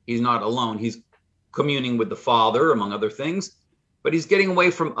 he's not alone. He's communing with the Father, among other things, but he's getting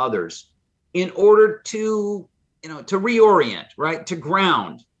away from others in order to, to reorient, right? To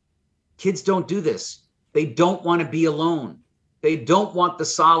ground. Kids don't do this. They don't want to be alone. They don't want the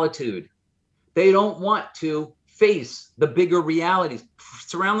solitude. They don't want to face the bigger realities,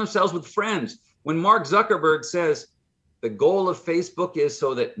 surround themselves with friends. When Mark Zuckerberg says the goal of Facebook is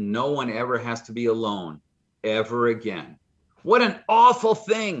so that no one ever has to be alone ever again. What an awful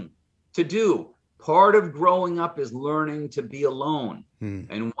thing to do. Part of growing up is learning to be alone.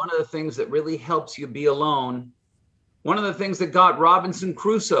 And one of the things that really helps you be alone, one of the things that got Robinson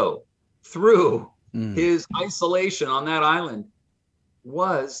Crusoe through his isolation on that island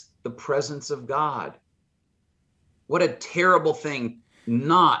was the presence of God. What a terrible thing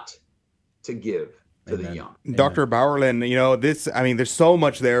not to give to the young. Dr. Bauerlein, there's so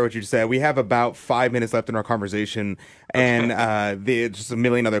much there, what you said. We have about 5 minutes left in our conversation, and just a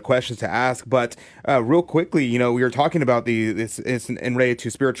million other questions to ask. But real quickly, we were talking about this in related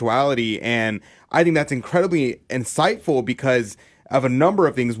to spirituality, and I think that's incredibly insightful because of a number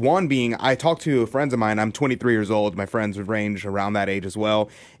of things. One being, I talked to friends of mine. I'm 23 years old. My friends range around that age as well.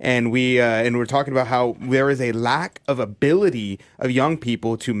 And we're talking about how there is a lack of ability of young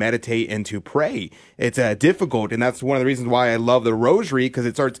people to meditate and to pray. It's difficult. And that's one of the reasons why I love the rosary, because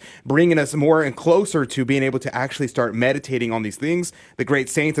it starts bringing us more and closer to being able to actually start meditating on these things. The great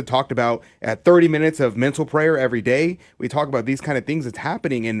saints have talked about 30 minutes of mental prayer every day. We talk about these kind of things that's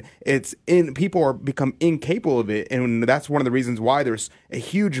happening, and people are become incapable of it. And that's one of the reasons why there's a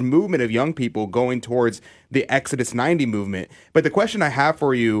huge movement of young people going towards the Exodus 90 movement. But the question I have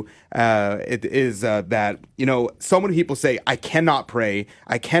for you is that, so many people say, I cannot pray,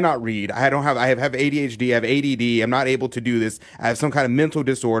 I cannot read, I have ADHD, I have ADD, I'm not able to do this, I have some kind of mental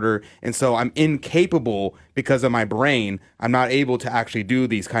disorder, and so I'm incapable because of my brain, I'm not able to actually do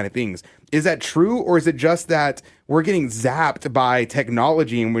these kind of things. Is that true, or is it just that we're getting zapped by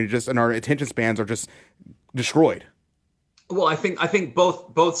technology and our attention spans are just destroyed? Well, I think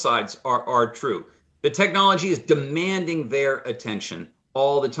both sides are true. The technology is demanding their attention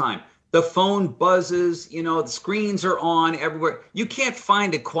all the time. The phone buzzes, the screens are on everywhere. You can't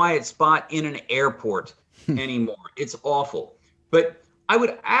find a quiet spot in an airport anymore. It's awful. But I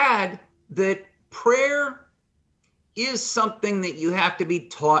would add that prayer is something that you have to be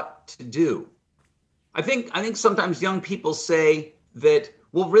taught to do. I think sometimes young people say that,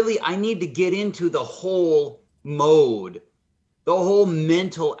 well, really, I need to get into the whole mode, the whole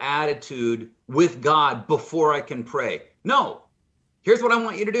mental attitude with God before I can pray. No, here's what I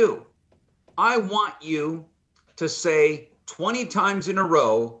want you to do. I want you to say 20 times in a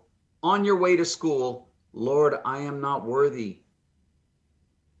row on your way to school, Lord, I am not worthy.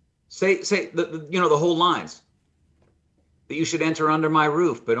 Say the whole lines. That you should enter under my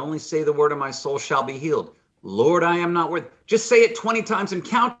roof, but only say the word of my soul shall be healed. Lord, I am not worthy. Just say it 20 times and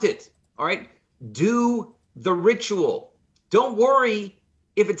count it. All right. Do the ritual. Don't worry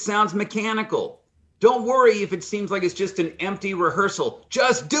if it sounds mechanical. Don't worry if it seems like it's just an empty rehearsal.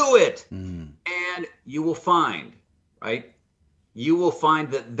 Just do it. And you will find, right? You will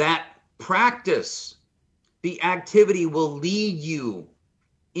find that practice, the activity will lead you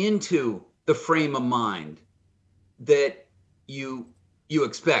into the frame of mind that you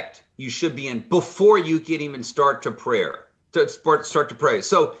expect you should be in before you can even start to pray.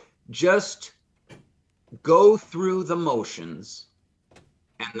 So just go through the motions,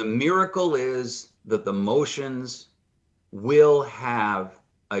 and the miracle is that the motions will have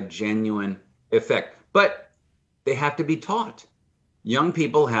a genuine effect. But they have to be taught. Young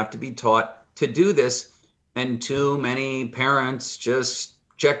people have to be taught to do this, and too many parents just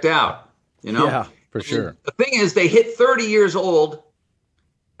checked out, Yeah, for sure. And the thing is, they hit 30 years old,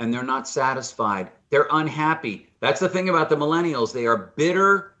 and they're not satisfied. They're unhappy. That's the thing about the millennials. They are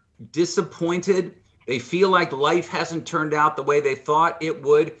bitter, disappointed. They feel like life hasn't turned out the way they thought it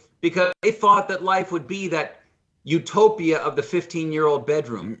would, because they thought that life would be that utopia of the 15-year-old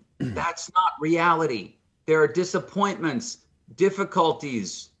bedroom. That's not reality. There are disappointments,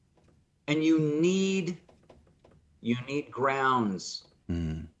 difficulties, and you need grounds.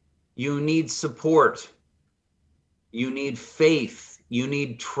 You need support. You need faith. You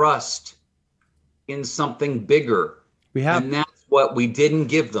need trust in something bigger. And that's what we didn't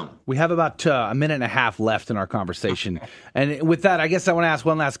give them. We have about a minute and a half left in our conversation. And with that, I guess I want to ask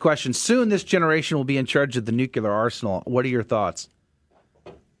one last question. Soon this generation will be in charge of the nuclear arsenal. What are your thoughts?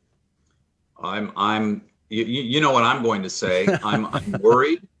 You know what I'm going to say. I'm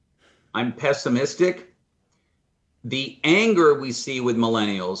worried. I'm pessimistic. The anger we see with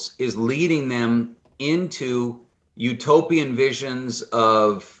millennials is leading them into utopian visions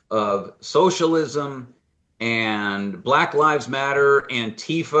of socialism and Black Lives Matter,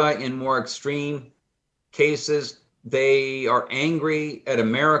 Antifa in more extreme cases. They are angry at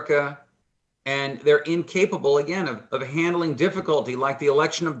America, and they're incapable, again, of handling difficulty, like the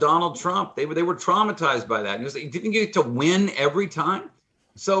election of Donald Trump. They were traumatized by that. And didn't get to win every time.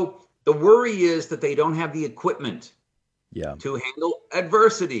 So the worry is that they don't have the equipment to handle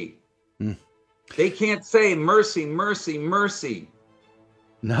adversity. They can't say, mercy, mercy, mercy.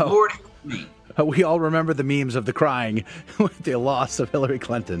 No. Lord, help me. We all remember the memes of the crying with the loss of Hillary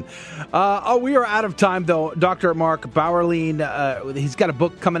Clinton. We are out of time, though. Dr. Mark Bauerlein, he's got a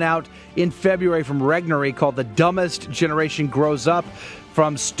book coming out in February from Regnery called The Dumbest Generation Grows Up,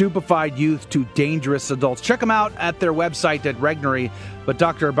 From Stupefied Youth to Dangerous Adults. Check them out at their website at Regnery. But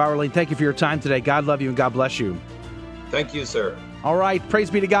Dr. Bauerlein, thank you for your time today. God love you and God bless you. Thank you, sir. All right,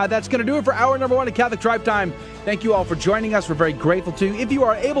 praise be to God. That's going to do it for hour number 1 of Catholic Drive Time. Thank you all for joining us. We're very grateful to you. If you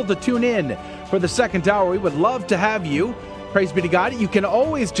are able to tune in for the second hour, we would love to have you. Praise be to God. You can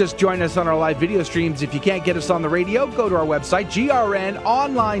always just join us on our live video streams. If you can't get us on the radio, go to our website,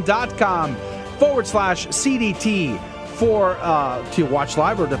 grnonline.com/CDT to watch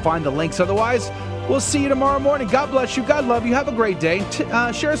live or to find the links. Otherwise, we'll see you tomorrow morning. God bless you. God love you. Have a great day.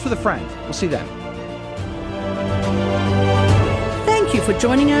 Share us with a friend. We'll see you then. Thank you for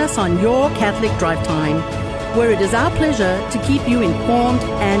joining us on Your Catholic Drive Time, where it is our pleasure to keep you informed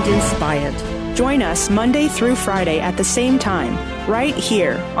and inspired. Join us Monday through Friday at the same time, right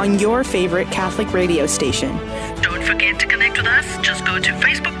here on your favorite Catholic radio station. Don't forget to connect with us. Just go to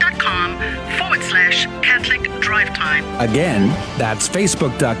facebook.com/Catholic Drive Time. Again, that's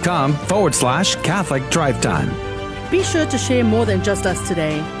facebook.com/Catholic Drive Time. Be sure to share more than just us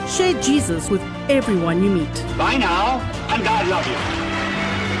today. Share Jesus with everyone you meet. Bye now, and God love you.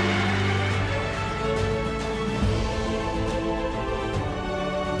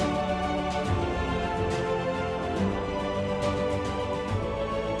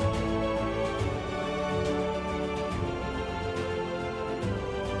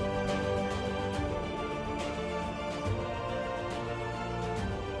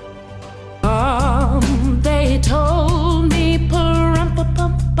 They told me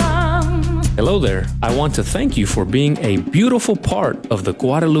Hello there. I want to thank you for being a beautiful part of the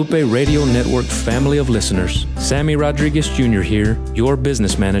Guadalupe Radio Network family of listeners. Sammy Rodriguez Jr. here, your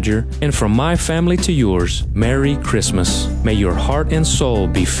business manager, and from my family to yours, Merry Christmas. May your heart and soul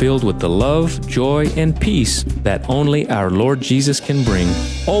be filled with the love, joy, and peace that only our Lord Jesus can bring.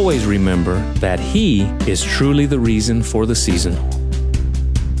 Always remember that He is truly the reason for the season.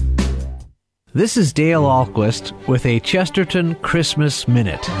 This is Dale Ahlquist with a Chesterton Christmas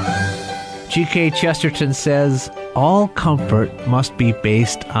Minute. G.K. Chesterton says, all comfort must be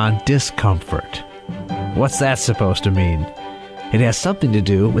based on discomfort. What's that supposed to mean? It has something to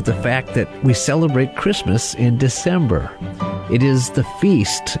do with the fact that we celebrate Christmas in December. It is the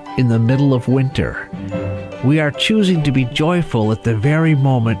feast in the middle of winter. We are choosing to be joyful at the very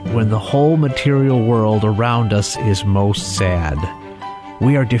moment when the whole material world around us is most sad.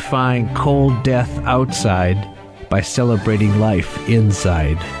 We are defying cold death outside by celebrating life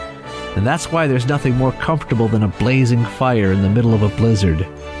inside. And that's why there's nothing more comfortable than a blazing fire in the middle of a blizzard.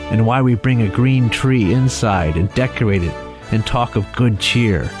 and why we bring a green tree inside and decorate it and talk of good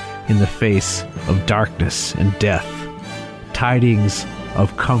cheer in the face of darkness and death. Tidings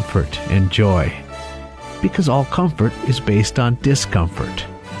of comfort and joy, because all comfort is based on discomfort.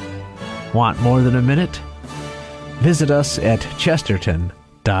 Want more than a minute? Visit us at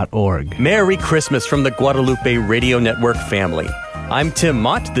chesterton.org. Merry Christmas from the Guadalupe Radio Network family. I'm Tim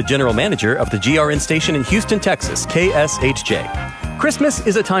Mott, the general manager of the GRN station in Houston, Texas, KSHJ. Christmas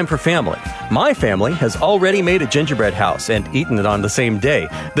is a time for family. My family has already made a gingerbread house and eaten it on the same day.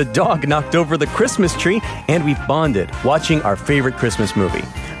 The dog knocked over the Christmas tree, and we've bonded watching our favorite Christmas movie.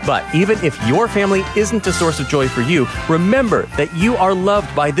 But even if your family isn't a source of joy for you, remember that you are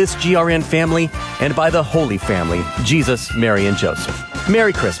loved by this GRN family and by the Holy Family, Jesus, Mary, and Joseph.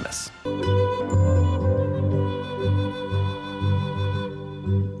 Merry Christmas.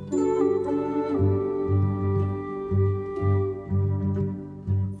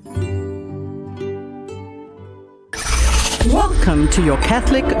 Welcome to your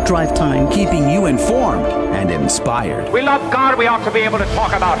Catholic Drive Time, keeping you informed and inspired. We love God, we ought to be able to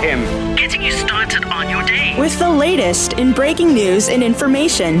talk about Him. Getting you started on your day. With the latest in breaking news and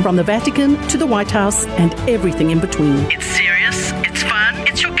information. From the Vatican to the White House and everything in between. It's serious, it's fun,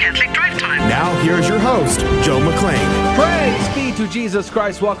 it's your Catholic Drive Time. Now, here's your host, Joe McClain. Praise be to Jesus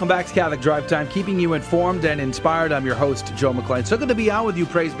Christ. Welcome back to Catholic Drive Time, keeping you informed and inspired. I'm your host, Joe McClain. So good to be on with you.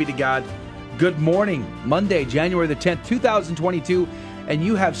 Praise be to God. Good morning. Monday, January the 10th, 2022, and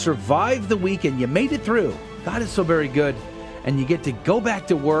you have survived the week and you made it through. God is so very good, and you get to go back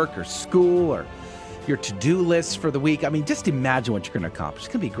to work or school or your to-do lists for the week. I mean, just imagine what you're going to accomplish.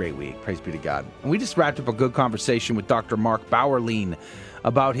 It's going to be a great week. Praise be to God. And we just wrapped up a good conversation with Dr. Mark Bauerlein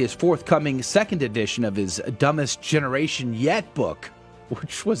about his forthcoming second edition of his Dumbest Generation Yet book,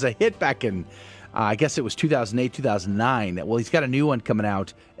 which was a hit back in I guess it was 2008, 2009. Well, he's got a new one coming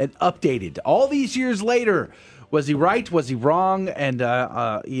out and updated. All these years later, was he right? Was he wrong? And,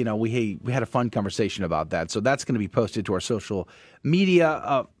 we had a fun conversation about that. So that's going to be posted to our social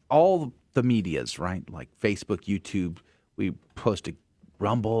media, all the medias, right? Like Facebook, YouTube. We posted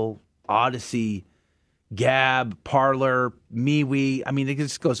Rumble, Odyssey, Gab, Parler, MeWe. I mean, it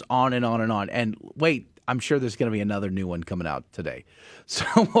just goes on and on and on. And wait, I'm sure there's going to be another new one coming out today. So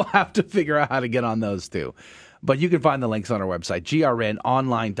we'll have to figure out how to get on those too. But you can find the links on our website,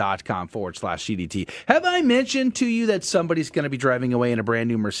 grnonline.com/CDT. Have I mentioned to you that somebody's going to be driving away in a brand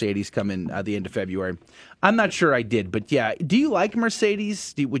new Mercedes coming at the end of February? I'm not sure I did, but yeah. Do you like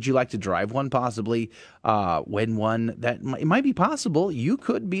Mercedes? Would you like to drive one possibly? Win one? It might be possible. You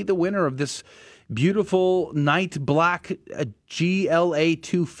could be the winner of this beautiful night black GLA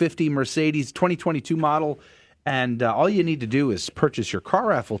 250 Mercedes 2022 model. And all you need to do is purchase your car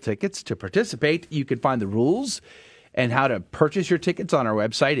raffle tickets to participate. You can find the rules and how to purchase your tickets on our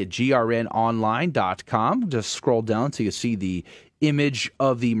website at grnonline.com. Just scroll down so you see the image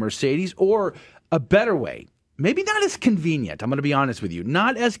of the Mercedes, or a better way, maybe not as convenient, I'm going to be honest with you,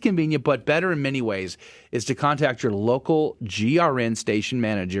 not as convenient, but better in many ways, is to contact your local GRN station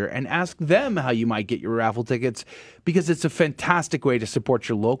manager and ask them how you might get your raffle tickets, because it's a fantastic way to support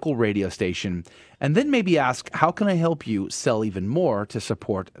your local radio station. And then maybe ask, how can I help you sell even more to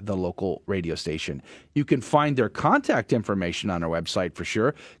support the local radio station? You can find their contact information on our website for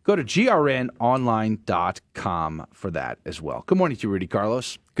sure. Go to grnonline.com for that as well. Good morning to you, Rudy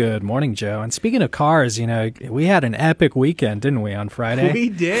Carlos. Good morning, Joe. And speaking of cars, we had an epic weekend, didn't we, on Friday? We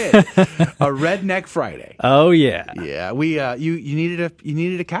did. A redneck Friday. Oh, yeah. Yeah. We you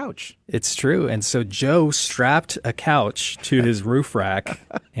needed a couch. It's true. And so Joe strapped a couch to his roof rack,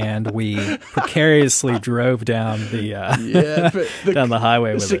 and we precariously drove down down the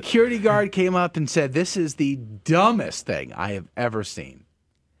highway with it. The security guard came up and said, "This is the dumbest thing I have ever seen."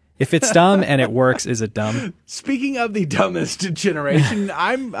 If it's dumb and it works, is it dumb? Speaking of the dumbest generation,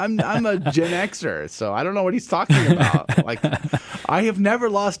 I'm a Gen Xer, so I don't know what he's talking about. Like, I have never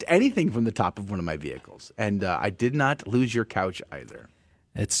lost anything from the top of one of my vehicles, and I did not lose your couch either.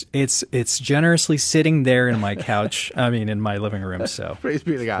 It's generously sitting there in my couch. I mean, in my living room. So praise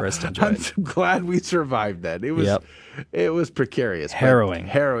be to God. For us to enjoy I'm so glad we survived that. It was precarious, harrowing.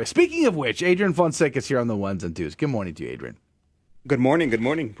 Speaking of which, Adrian Fonseca is here on the ones and twos. Good morning to you, Adrian. Good morning. Good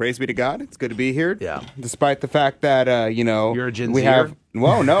morning. Praise be to God. It's good to be here. Yeah. Despite the fact that you're a Gen we Zer? have.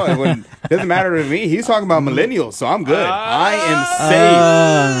 Well, no, it doesn't matter to me. He's talking about millennials, so I'm good. I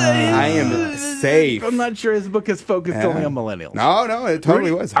am safe. I'm not sure his book is focused only on millennials. No, it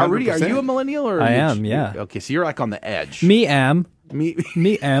totally was. 100%. Rudy, are you a millennial or? I am. Yeah. Okay, so you're like on the edge. Me am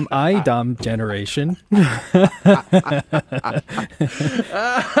I dumb generation.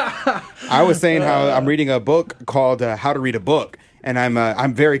 I was saying how I'm reading a book called How to Read a Book. And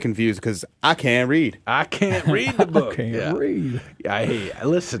I'm very confused because I can't read. I can't read the book. Can't read.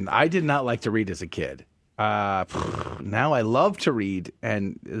 Listen, I did not like to read as a kid. Now I love to read,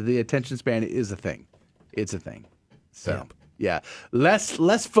 and the attention span is a thing. It's a thing. So, yeah.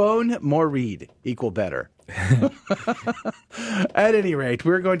 Less phone, more read, equal better. At any rate,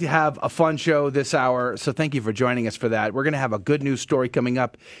 we're going to have a fun show this hour, so thank you for joining us for that. We're going to have a good news story coming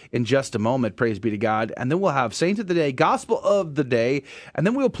up in just a moment, praise be to God, and then we'll have Saint of the Day, Gospel of the Day, and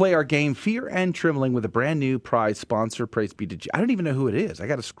then we'll play our game Fear and Trembling with a brand new prize sponsor, praise be to God. I don't even know who it is. I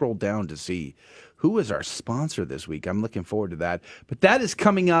got to scroll down to see who is our sponsor this week. I'm looking forward to that. But that is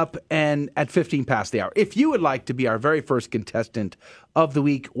coming up and at 15 past the hour. If you would like to be our very first contestant of the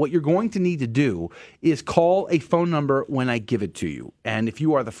week, what you're going to need to do is call a phone number when I give it to you. And if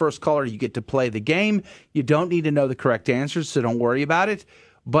you are the first caller, you get to play the game. You don't need to know the correct answers, so don't worry about it.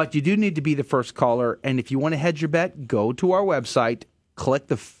 But you do need to be the first caller. And if you want to hedge your bet, go to our website, click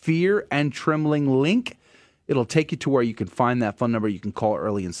the Fear and Trembling link. It'll take you to where you can find that phone number. You can call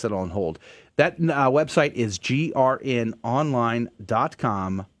early and sit on hold. That website is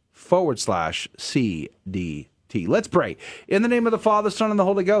grnonline.com/CDT. Let's pray. In the name of the Father, Son, and the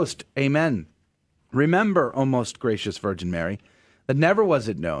Holy Ghost. Amen. Remember, O most gracious Virgin Mary, that never was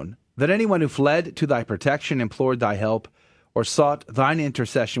it known that anyone who fled to thy protection, implored thy help, or sought thine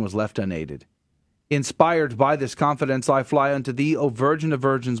intercession was left unaided. Inspired by this confidence, I fly unto thee, O Virgin of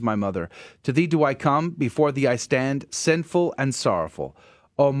Virgins, my mother. To thee do I come, before thee I stand, sinful and sorrowful.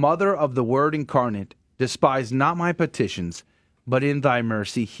 O Mother of the Word incarnate, despise not my petitions, but in thy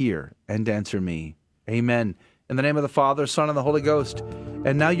mercy hear and answer me. Amen. In the name of the Father, Son, and the Holy Ghost.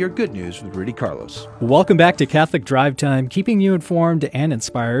 And now your good news with Rudy Carlos. Welcome back to Catholic Drive Time, keeping you informed and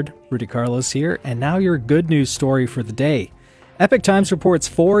inspired. Rudy Carlos here, and now your good news story for the day. Epic Times reports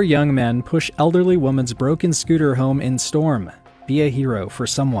 4 young men push elderly woman's broken scooter home in storm. Be a hero for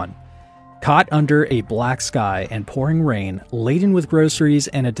someone. Caught under a black sky and pouring rain, laden with groceries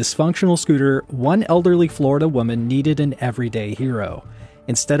and a dysfunctional scooter, one elderly Florida woman needed an everyday hero.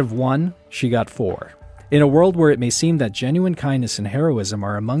 Instead of 1, she got 4. In a world where it may seem that genuine kindness and heroism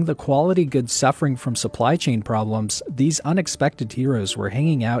are among the quality goods suffering from supply chain problems, these unexpected heroes were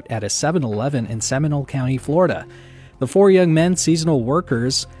hanging out at a 7-Eleven in Seminole County, Florida. The 4 young men, seasonal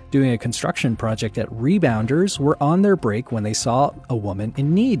workers, doing a construction project at Rebounders, were on their break when they saw a woman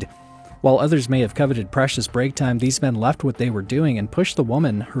in need. While others may have coveted precious break time, these men left what they were doing and pushed the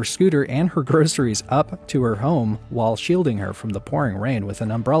woman, her scooter, and her groceries up to her home while shielding her from the pouring rain with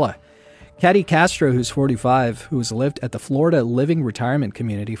an umbrella. Caddy Castro, who's 45, who has lived at the Florida Living Retirement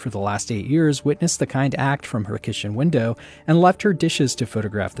Community for the last 8 years, witnessed the kind act from her kitchen window and left her dishes to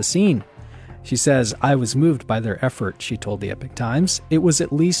photograph the scene. She says, "I was moved by their effort," she told the Epic Times. "It was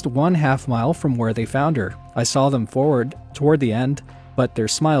at least 1/2 mile from where they found her. I saw them forward toward the end, but their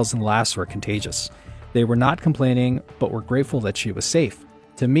smiles and laughs were contagious. They were not complaining, but were grateful that she was safe.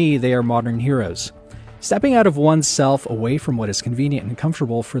 To me, they are modern heroes." Stepping out of oneself away from what is convenient and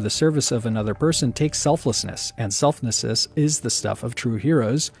comfortable for the service of another person takes selflessness, and selflessness is the stuff of true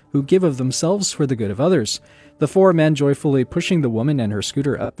heroes who give of themselves for the good of others. The 4 men joyfully pushing the woman and her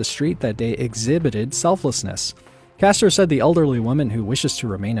scooter up the street that day exhibited selflessness. Castro said the elderly woman, who wishes to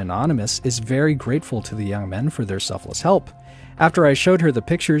remain anonymous, is very grateful to the young men for their selfless help. After I showed her the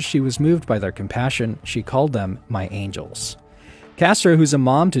pictures, she was moved by their compassion. She called them my angels. Castro, who's a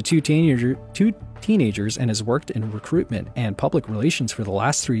mom to 2 teenagers and has worked in recruitment and public relations for the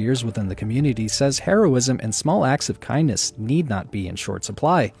last 3 years within the community, says heroism and small acts of kindness need not be in short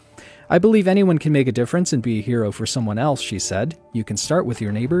supply. "I believe anyone can make a difference and be a hero for someone else," she said. "You can start with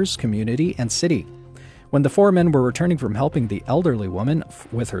your neighbors, community, and city." When the 4 men were returning from helping the elderly woman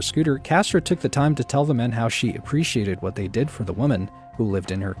with her scooter, Castro took the time to tell the men how she appreciated what they did for the woman who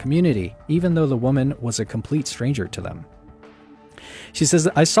lived in her community, even though the woman was a complete stranger to them. She says,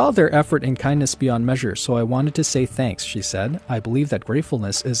 "I saw their effort and kindness beyond measure, so I wanted to say thanks," she said. "I believe that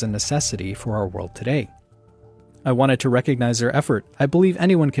gratefulness is a necessity for our world today. I wanted to recognize their effort. I believe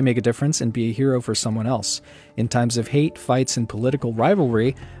anyone can make a difference and be a hero for someone else. In times of hate, fights, and political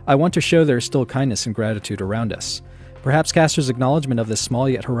rivalry, I want to show there is still kindness and gratitude around us." Perhaps Castro's acknowledgement of this small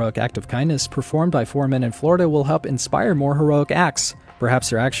yet heroic act of kindness performed by 4 men in Florida will help inspire more heroic acts.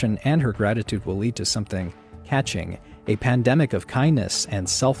 Perhaps their action and her gratitude will lead to something catching. A pandemic of kindness and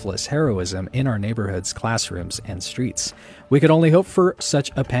selfless heroism in our neighborhoods, classrooms, and streets. We could only hope for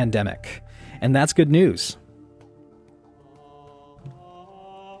such a pandemic. And that's good news.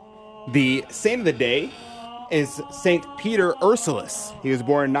 The saint of the day is Saint Peter Ursulus. He was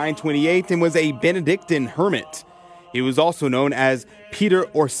born in 928 and was a Benedictine hermit. He was also known as Peter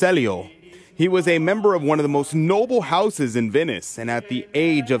Orselio. He was a member of one of the most noble houses in Venice, and at the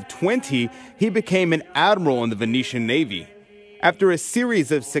age of 20, he became an admiral in the Venetian Navy. After a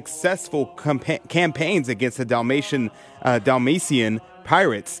series of successful campaigns against the Dalmatian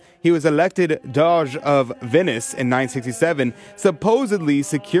pirates, he was elected Doge of Venice in 967, supposedly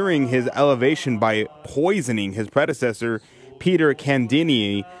securing his elevation by poisoning his predecessor, Peter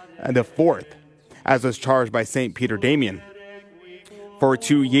Candini IV, as was charged by St. Peter Damian. For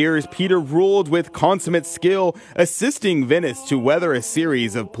 2 years, Peter ruled with consummate skill, assisting Venice to weather a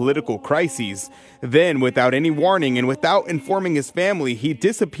series of political crises. Then, without any warning and without informing his family, he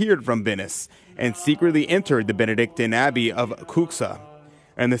disappeared from Venice and secretly entered the Benedictine Abbey of Cuxa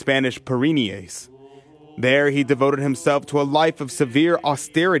and the Spanish Pyrenees. There, he devoted himself to a life of severe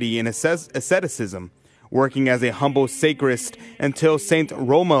austerity and asceticism, working as a humble sacrist until St.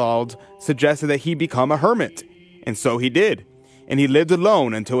 Romuald suggested that he become a hermit. And so he did. And he lived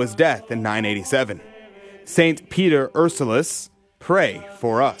alone until his death in 987. Saint Peter Ursulus, pray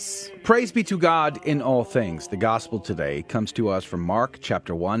for us. Praise be to God in all things. The gospel today comes to us from Mark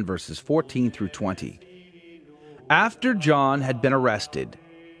chapter 1, verses 14 through 20. After John had been arrested,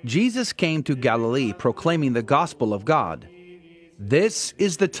 Jesus came to Galilee proclaiming the gospel of God. This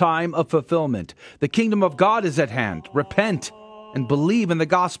is the time of fulfillment. The kingdom of God is at hand. Repent and believe in the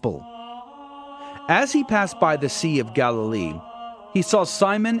gospel. As he passed by the Sea of Galilee, he saw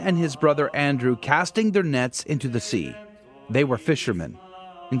Simon and his brother Andrew casting their nets into the sea. They were fishermen.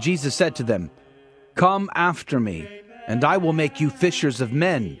 And Jesus said to them, "Come after me, and I will make you fishers of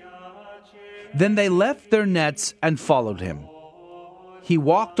men." Then they left their nets and followed him. He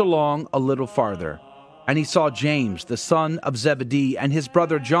walked along a little farther, and he saw James, the son of Zebedee, and his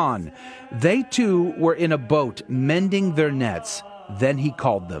brother John. They too were in a boat mending their nets. Then he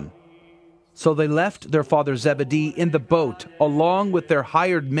called them. So they left their father Zebedee in the boat along with their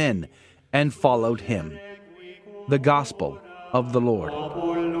hired men and followed him. The Gospel of the Lord.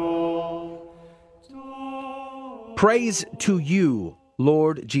 Praise to you,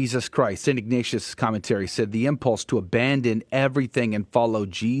 Lord Jesus Christ. St. Ignatius' commentary said the impulse to abandon everything and follow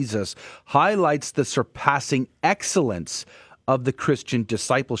Jesus highlights the surpassing excellence of the Christian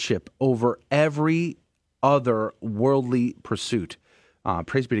discipleship over every other worldly pursuit.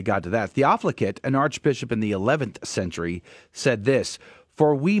 Praise be to God to that. Theophilacus, an archbishop in the 11th century, said this,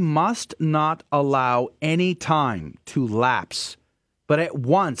 "For we must not allow any time to lapse, but at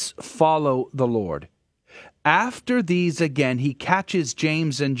once follow the Lord." After these again, he catches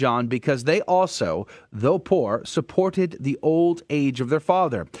James and John because they also, though poor, supported the old age of their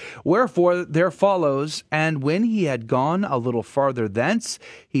father. Wherefore there follows, and when he had gone a little farther thence,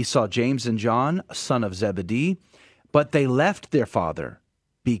 he saw James and John, son of Zebedee, but they left their father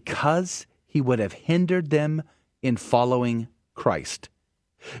because he would have hindered them in following Christ.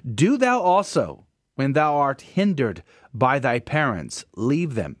 Do thou also, when thou art hindered by thy parents,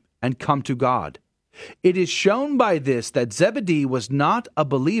 leave them and come to God. It is shown by this that Zebedee was not a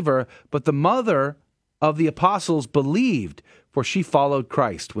believer, but the mother of the apostles believed, for she followed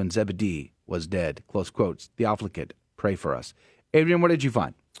Christ when Zebedee was dead. Close quotes. Theophilacus, pray for us. Adrian, what did you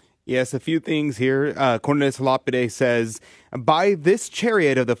find? Yes, a few things here. Cornelius Lapide says, "By this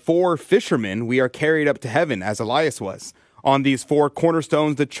chariot of the 4 fishermen, we are carried up to heaven, as Elias was. On these 4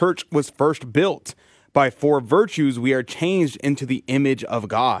 cornerstones, the church was first built. By 4 virtues, we are changed into the image of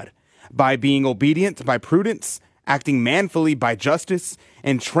God. By being obedient, by prudence, acting manfully by justice,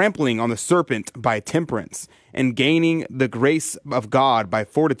 and trampling on the serpent by temperance, and gaining the grace of God by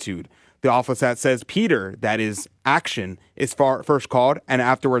fortitude." Theophilus says Peter, that is action, is first called, and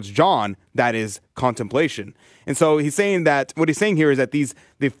afterwards John, that is contemplation. And so he's saying that, what he's saying here is that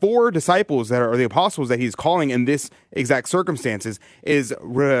the 4 disciples that are the apostles that he's calling in this exact circumstances is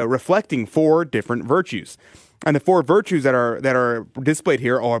reflecting 4 different virtues. And the 4 virtues that are displayed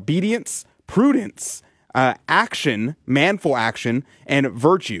here are obedience, prudence, action, manful action, and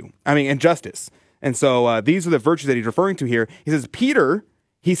and justice. And so these are the virtues that he's referring to here. He says Peter,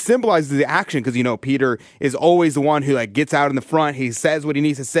 he symbolizes the action because, Peter is always the one who gets out in the front. He says what he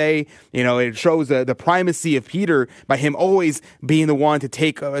needs to say. It shows the primacy of Peter by him always being the one to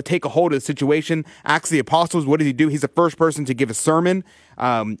take a hold of the situation. Acts of the Apostles, what does he do? He's the first person to give a sermon.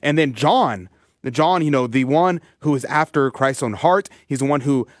 And then John, the one who is after Christ's own heart. He's the one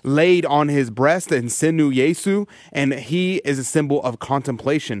who laid on his breast and sinu Jesu, and he is a symbol of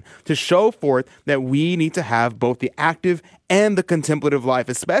contemplation to show forth that we need to have both the active and the contemplative life,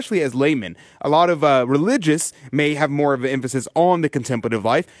 especially as laymen. A lot of religious may have more of an emphasis on the contemplative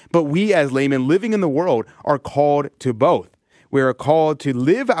life, but we as laymen living in the world are called to both. We are called to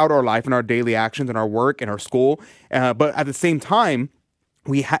live out our life in our daily actions, in our work, in our school, but at the same time,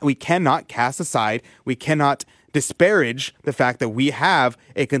 we cannot cast aside, we cannot disparage the fact that we have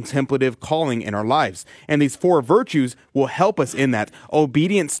a contemplative calling in our lives. And these 4 virtues will help us in that.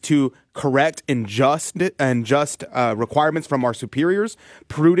 Obedience to correct and just requirements from our superiors,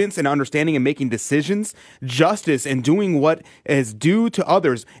 prudence and understanding and making decisions, justice and doing what is due to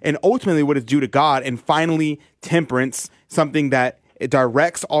others, and ultimately what is due to God, and finally temperance, something that it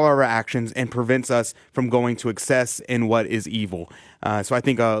directs all our actions and prevents us from going to excess in what is evil. So I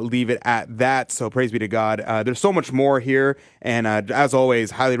think I'll leave it at that. So praise be to God. There's so much more here. And as always,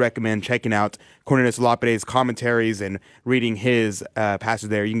 highly recommend checking out Cornelius a Lapide's commentaries and reading his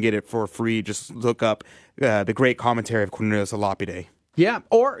passage there. You can get it for free. Just look up the great commentary of Cornelius a Lapide. Yeah,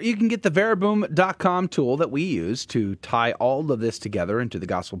 or you can get the Verboom.com tool that we use to tie all of this together into the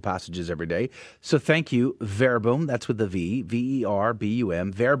gospel passages every day. So thank you, Verboom. That's with the V,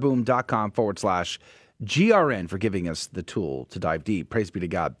 V-E-R-B-U-M, Verboom.com/GRN for giving us the tool to dive deep. Praise be to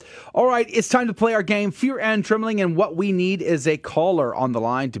God. All right, it's time to play our game, Fear and Trembling, and what we need is a caller on the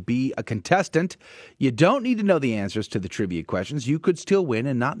line to be a contestant. You don't need to know the answers to the trivia questions. You could still win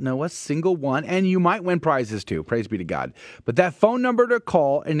and not know a single one, and you might win prizes too. Praise be to God. But that phone number to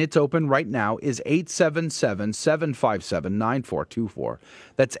call, and it's open right now, is 877-757-9424.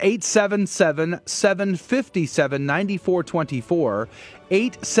 That's 877-757-9424,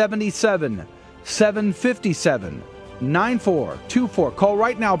 877-757-9424. Call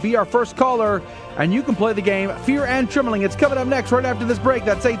right now. Be our first caller, and you can play the game Fear and Trembling. It's coming up next right after this break.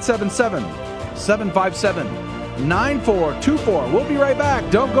 That's 877-757-9424. We'll be right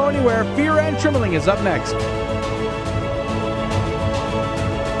back. Don't go anywhere. Fear and Trembling is up next.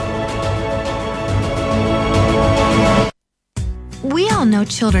 We all know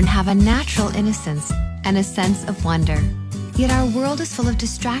children have a natural innocence and a sense of wonder. Yet our world is full of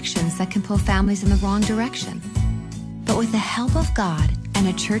distractions that can pull families in the wrong direction. But with the help of God and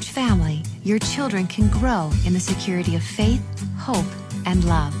a church family, your children can grow in the security of faith, hope, and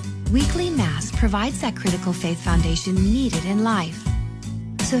love. Weekly Mass provides that critical faith foundation needed in life.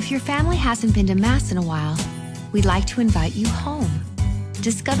 So if your family hasn't been to Mass in a while, we'd like to invite you home.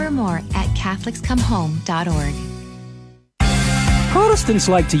 Discover more at CatholicsComeHome.org. Protestants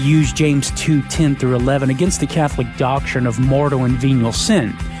like to use James 2:10-11 against the Catholic doctrine of mortal and venial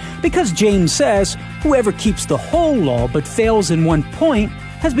sin, because James says, whoever keeps the whole law but fails in one point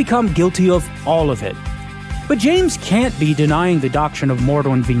has become guilty of all of it. But James can't be denying the doctrine of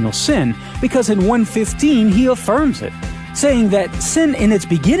mortal and venial sin, because in 1:15 he affirms it, saying that sin in its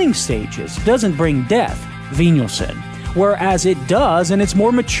beginning stages doesn't bring death, venial sin, whereas it does in its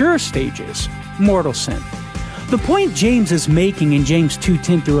more mature stages, mortal sin. The point James is making in James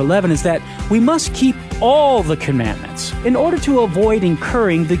 2:10-11 is that we must keep all the commandments in order to avoid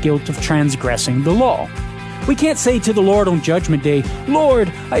incurring the guilt of transgressing the law. We can't say to the Lord on Judgment Day, Lord,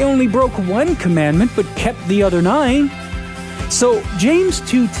 I only broke one commandment but kept the other 9. So James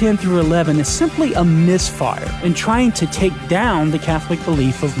 2:10-11 is simply a misfire in trying to take down the Catholic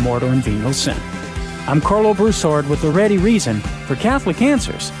belief of mortal and venial sin. I'm Carlo Broussard with the ready reason for Catholic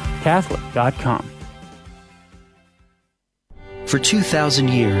Answers, Catholic.com. For 2,000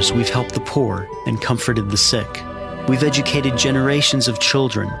 years, we've helped the poor and comforted the sick. We've educated generations of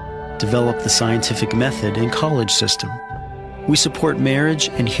children, developed the scientific method and college system. We support marriage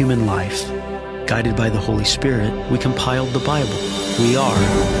and human life. Guided by the Holy Spirit, we compiled the Bible. We are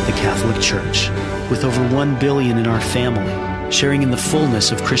the Catholic Church, with over 1 billion in our family, sharing in the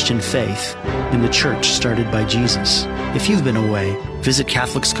fullness of Christian faith in the church started by Jesus. If you've been away, visit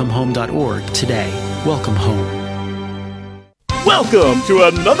CatholicsComeHome.org today. Welcome home. Welcome to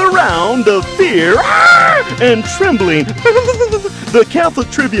another round of Fear and Trembling, the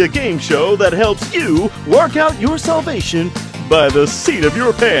Catholic trivia game show that helps you work out your salvation by the seat of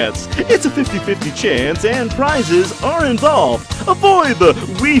your pants. It's a 50-50 chance and prizes are involved. Avoid the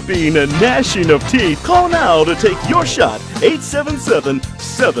weeping and gnashing of teeth. Call now to take your shot.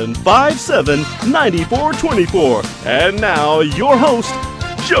 877-757-9424. And now, your host,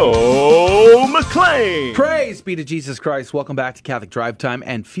 Joe McClain. Praise be to Jesus Christ. Welcome back to Catholic Drive Time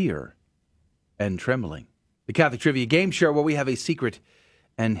and Fear and Trembling, the Catholic Trivia Game Show where we have a secret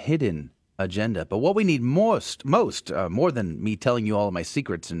and hidden agenda. But what we need most, more than me telling you all of my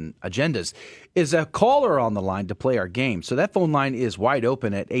secrets and agendas, is a caller on the line to play our game. So that phone line is wide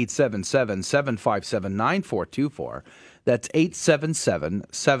open at 877-757-9424. That's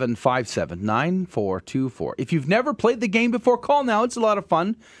 877-757-9424. If you've never played the game before, call now. It's a lot of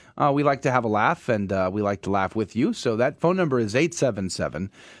fun. We like to have a laugh, and we like to laugh with you. So that phone number is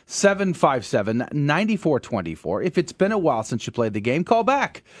 877-757-9424. If it's been a while since you played the game, call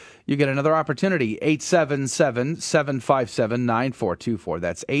back. You get another opportunity, 877-757-9424.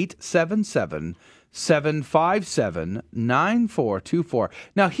 That's 877-757-9424.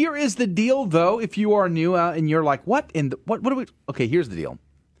 Now, here is the deal, though, if you are new and you're like, what do we... Okay, here's the deal.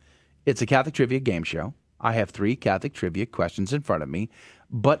 It's a Catholic Trivia game show. I have 3 Catholic Trivia questions in front of me,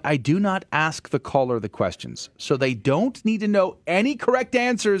 but I do not ask the caller the questions. So they don't need to know any correct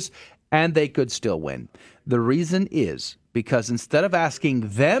answers, and they could still win. The reason is because instead of asking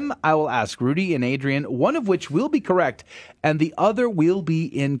them, I will ask Rudy and Adrian, one of which will be correct, and the other will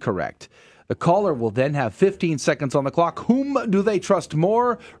be incorrect. The caller will then have 15 seconds on the clock. Whom do they trust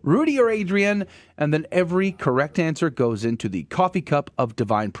more, Rudy or Adrian? And then every correct answer goes into the coffee cup of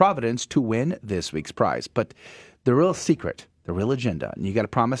divine providence to win this week's prize. But the real secret, the real agenda, and you got to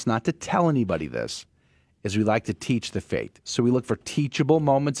promise not to tell anybody this, is we like to teach the faith. So we look for teachable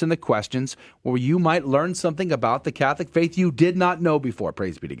moments in the questions where you might learn something about the Catholic faith you did not know before.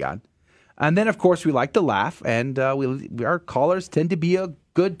 Praise be to God. And then, of course, we like to laugh, and our callers tend to be a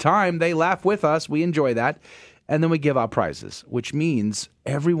good time. They laugh with us. We enjoy that. And then we give out prizes, which means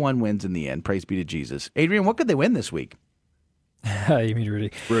everyone wins in the end. Praise be to Jesus. Adrian, what could they win this week? You mean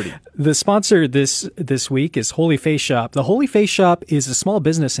Rudy? Rudy. The sponsor this week is Holy Face Shop. The Holy Face Shop is a small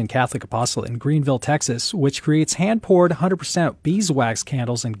business in Catholic Apostolate in Greenville, Texas, which creates hand-poured 100% beeswax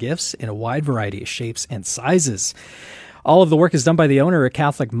candles and gifts in a wide variety of shapes and sizes. All of the work is done by the owner, a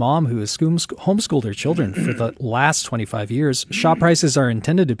Catholic mom who has homeschooled her children for the last 25 years. Shop prices are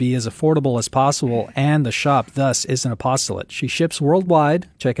intended to be as affordable as possible, and the shop thus is an apostolate. She ships worldwide.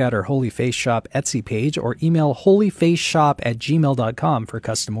 Check out her Holy Face Shop Etsy page or email holyfaceshop@gmail.com for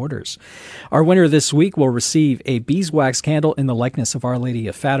custom orders. Our winner this week will receive a beeswax candle in the likeness of Our Lady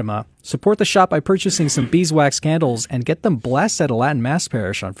of Fatima. Support the shop by purchasing some beeswax candles and get them blessed at a Latin Mass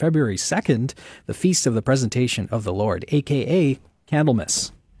parish on February 2nd, the Feast of the Presentation of the Lord, a.k.a.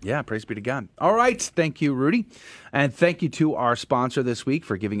 Candlemas. Yeah, praise be to God. All right, thank you, Rudy. And thank you to our sponsor this week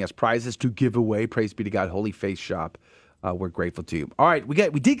for giving us prizes to give away. Praise be to God, Holy Face Shop. We're grateful to you. All right, we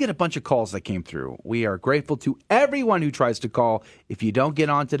did get a bunch of calls that came through. We are grateful to everyone who tries to call. If you don't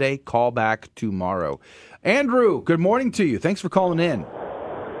get on today, call back tomorrow. Andrew, good morning to you. Thanks for calling in.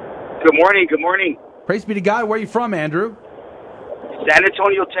 Good morning. Good morning. Praise be to God. Where are you from, Andrew? San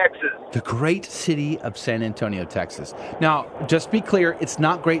Antonio, Texas. The great city of San Antonio, Texas. Now, just be clear, it's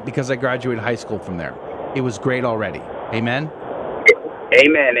not great because I graduated high school from there. It was great already. Amen?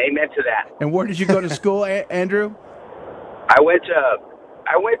 Amen. Amen to that. And where did you go to school, Andrew? I went to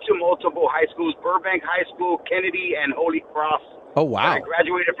multiple high schools, Burbank High School, Kennedy, and Holy Cross. Oh, wow. I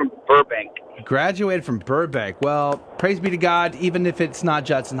graduated from Burbank. Graduated from Burbank. Well, praise be to God. Even if it's not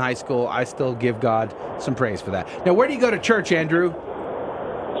Judson High School, I still give God some praise for that. Now, where do you go to church, Andrew?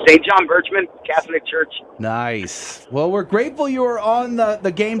 St. John Birchman Catholic Church. Nice. Well, we're grateful you were on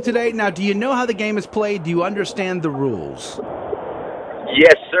the game today. Now, do you know how the game is played? Do you understand the rules?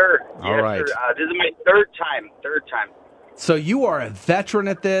 Yes, sir. All right. Sir. This is my third time. So you are a veteran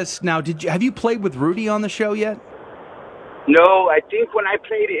at this. Now, have you played with Rudy on the show yet? No, I think when I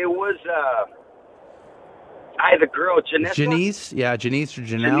played, it was the girl, Janice? Yeah, Janice or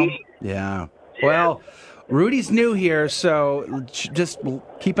Janelle? Yeah. Well, Rudy's new here, so just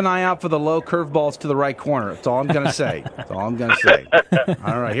keep an eye out for the low curveballs to the right corner. That's all I'm going to say.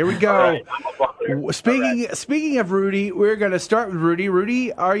 All right, here we go. Speaking of Rudy, we're going to start with Rudy.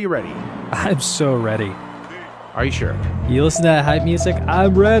 Rudy, are you ready? I'm so ready. Are you sure? You listen to that hype music?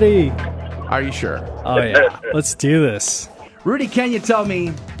 I'm ready. Are you sure? Oh, yeah. Let's do this. Rudy, can you tell me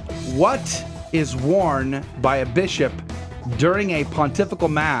what is worn by a bishop during a pontifical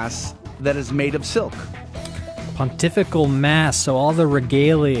mass that is made of silk? Pontifical mass, so all the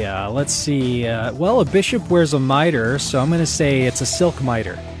regalia. Let's see. A bishop wears a mitre, so I'm going to say it's a silk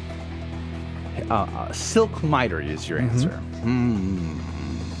mitre. Silk mitre is your answer.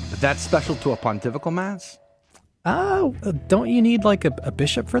 That's special to a pontifical mass? Don't you need like a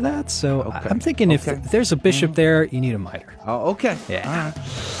bishop for that? So okay. I'm thinking if there's a bishop there, you need a mitre. Oh, okay. Yeah.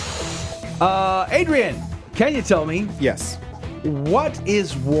 Adrian, can you tell me? Yes. What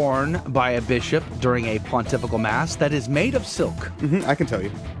is worn by a bishop during a pontifical mass that is made of silk? I can tell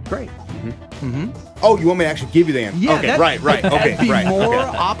you. Great. Oh, you want me to actually give you the answer? Yeah, okay, right. Okay, that'd be right. more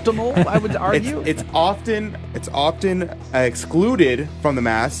okay. optimal, I would argue. It's often excluded from the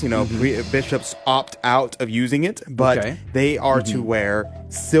mass. You know, bishops opt out of using it, but they are to wear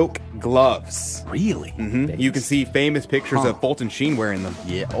silk gloves. Really? You can see famous pictures of Fulton Sheen wearing them.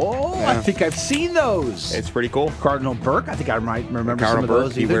 Yeah. Oh, I think I've seen those. It's pretty cool. Cardinal Burke, I think I might remember Cardinal some of Burke,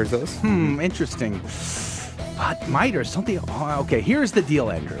 those. he wears those. Interesting. But miters, don't they? Oh, okay, here's the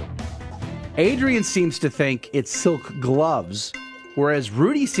deal, Andrew. Adrian seems to think it's silk gloves, whereas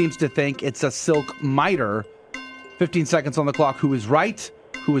Rudy seems to think it's a silk miter. 15 seconds on the clock. Who is right?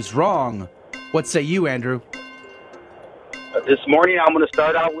 Who is wrong? What say you, Andrew? This morning, I'm going to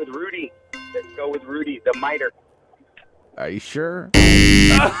start out with Rudy. Let's go with Rudy, the miter. Are you sure?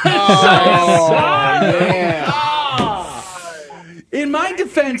 Man. In my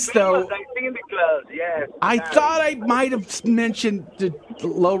defense, though, I seen the gloves, yes. I thought I might have mentioned the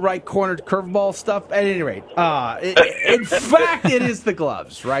low right corner curveball stuff. At any rate, in fact, it is the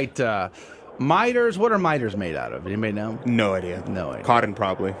gloves, right? Miters. What are miters made out of? Anybody know? No idea. Cotton,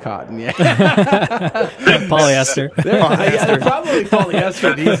 probably. Cotton, yeah. Polyester. They're probably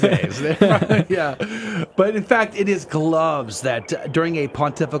polyester these days. Yeah. But in fact, it is gloves that during a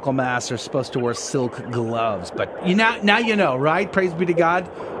pontifical mass are supposed to wear silk gloves. But now you know, right? Praise be to God.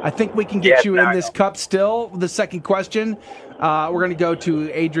 I think we can get you in this cup still. The second question, we're going to go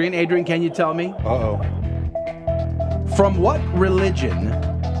to Adrian. Adrian, can you tell me? From what religion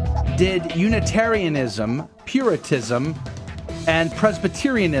did Unitarianism, Puritanism, and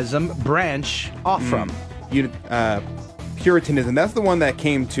Presbyterianism branch off from? Puritanism. That's the one that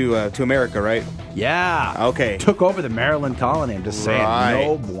came to America, right? Yeah. Okay. Took over the Maryland colony. I'm just saying.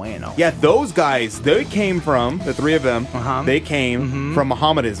 No bueno. Yeah, those guys, they came from, the three of them, they came from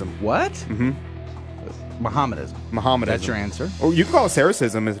Mohammedanism. What? Mohammedanism. Mohammedanism. That's your answer? Or you can call it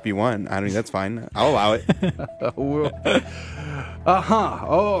Saracism if you want. I mean, that's fine. I'll allow it.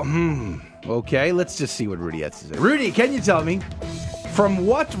 Okay, let's just see what Rudy has to say. Rudy, can you tell me, from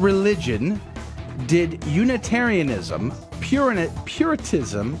what religion did Unitarianism,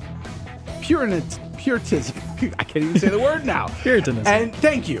 Puritanism, I can't even say the word now. Puritanism. And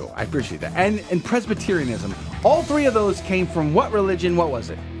thank you. I appreciate that. And Presbyterianism. All three of those came from what religion? What was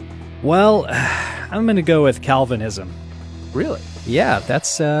it? Well, I'm going to go with Calvinism. Really? Yeah,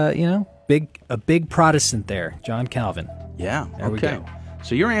 that's, a big Protestant there, John Calvin. Yeah, there we go.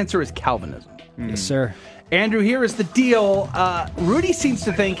 So your answer is Calvinism. Yes, sir. Andrew, here is the deal. Rudy seems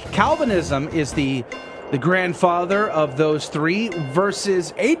to think Calvinism is the grandfather of those three,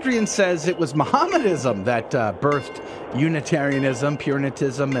 versus Adrian says it was Mohammedanism that birthed Unitarianism,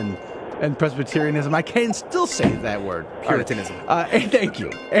 Puritanism, and Presbyterianism. I can still say that word, Puritanism. Thank you,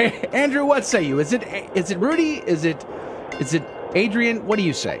 Andrew. What say you? Is it Rudy? Is it Adrian? What do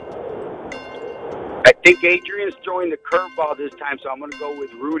you say? I think Adrian's throwing the curveball this time, so I'm going to go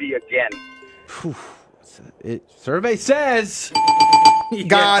with Rudy again. Survey says...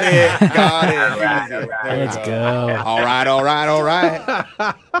 Got it. Let's go. All right.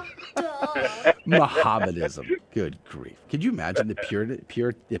 Mohammedanism. Good grief. Could you imagine the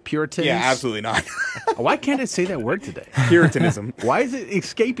Puritans? Yeah, absolutely not. Why can't I say that word today? Puritanism. Why is it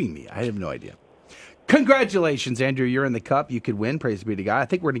escaping me? I have no idea. Congratulations, Andrew. You're in the cup. You could win. Praise be to God. I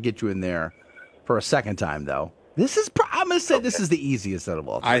think we're going to get you in there for a second time, though. I'm going to say this is the easiest out of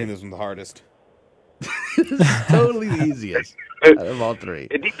all three. I think this one's the hardest. This is totally the easiest out of all three.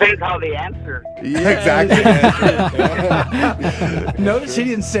 It depends how they answer. Yeah, exactly. Notice he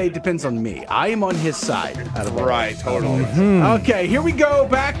didn't say it depends on me. I am on his side. Out of all. Right, totally. Okay, here we go.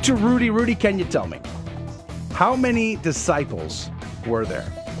 Back to Rudy. Rudy, can you tell me, how many disciples were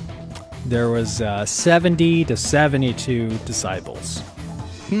there? There was 70 to 72 disciples.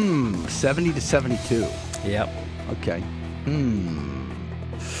 70 to 72. Yep. Okay.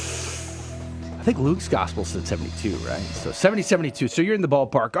 I think Luke's gospel said 72, right? So 70, 72. So you're in the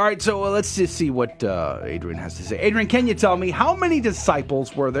ballpark. All right, so let's just see what Adrian has to say. Adrian, can you tell me how many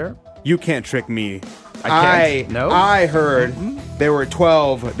disciples were there? You can't trick me. I can't? No? I heard there were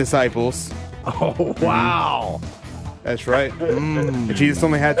 12 disciples. Oh, wow. That's right. Jesus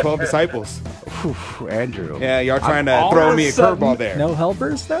only had 12 disciples. Andrew. Yeah, y'all trying to throw me a curveball there. No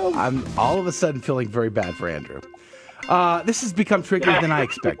helpers, though? I'm all of a sudden feeling very bad for Andrew. This has become trickier than I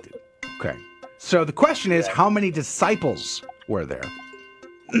expected. Okay. So the question is, how many disciples were there?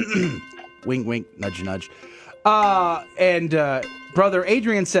 Wink, wink, nudge, nudge. Brother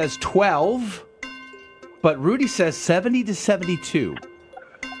Adrian says 12, but Rudy says 70 to 72.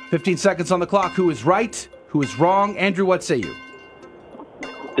 15 seconds on the clock. Who is right? Who is wrong? Andrew, what say you?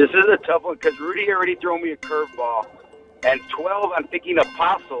 This is a tough one because Rudy already threw me a curveball. And 12, I'm thinking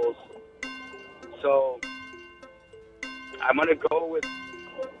apostles. So I'm gonna go with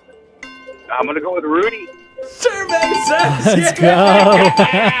Rudy. Survey says. Let's go.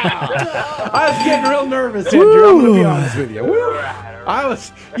 I was getting real nervous, Andrew. I'm going to be honest with you. Woo.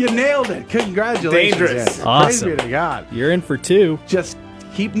 You nailed it. Congratulations. Dangerous. Andrew. Awesome. Praise be to God. You're in for 2. Just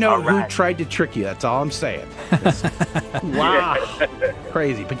keep note who tried to trick you. That's all I'm saying. Wow.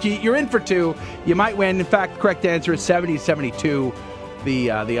 Crazy. But you're in for 2. You might win. In fact, the correct answer is 70-72.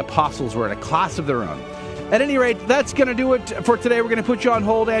 The Apostles were in a class of their own. At any rate, that's going to do it for today. We're going to put you on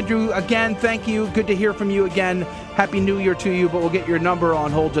hold. Andrew, again, thank you. Good to hear from you again. Happy New Year to you, but we'll get your number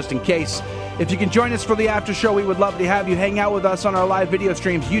on hold just in case. If you can join us for the after show, we would love to have you hang out with us on our live video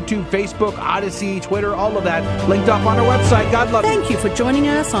streams, YouTube, Facebook, Odyssey, Twitter, all of that, linked up on our website. God love you. Thank you for joining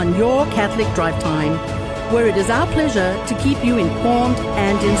us on Your Catholic Drive Time, where it is our pleasure to keep you informed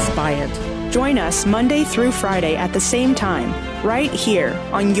and inspired. Join us Monday through Friday at the same time, right here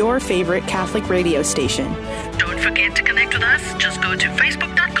on your favorite Catholic radio station. Don't forget to connect with us. Just go to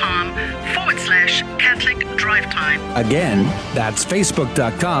facebook.com/Catholic Drive Time. Again, that's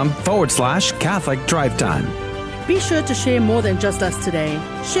facebook.com/Catholic Drive Time. Be sure to share more than just us today.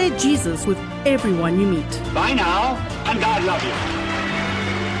 Share Jesus with everyone you meet. Bye now, and God love you.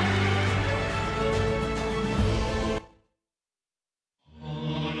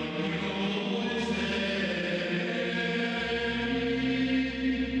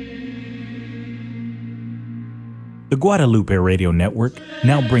 The Guadalupe Radio Network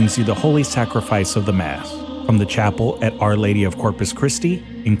now brings you the Holy Sacrifice of the Mass from the chapel at Our Lady of Corpus Christi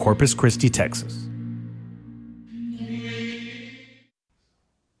in Corpus Christi, Texas.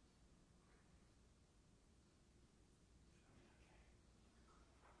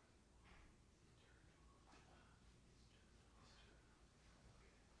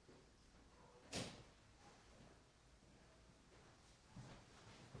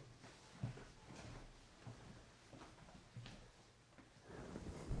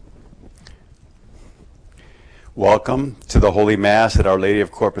 Welcome to the Holy Mass at Our Lady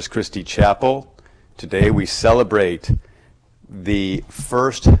of Corpus Christi Chapel. Today we celebrate the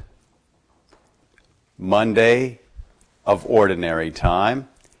first Monday of Ordinary Time.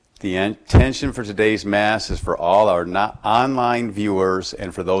 The intention for today's Mass is for all our online viewers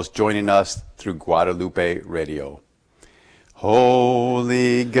and for those joining us through Guadalupe Radio.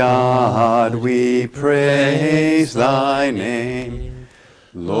 Holy God, we praise thy name.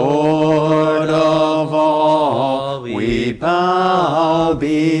 Lord of all, we bow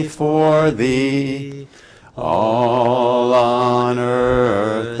before thee. All on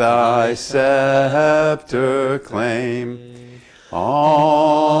earth thy scepter claim.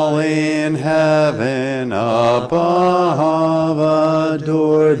 All in heaven above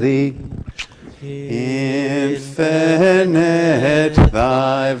adore thee. Infinite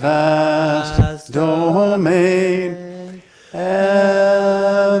thy vast domain.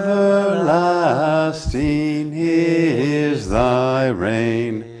 Everlasting is thy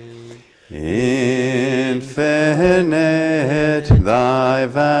reign. Infinite thy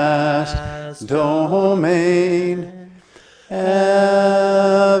vast domain.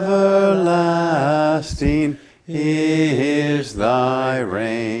 Everlasting is thy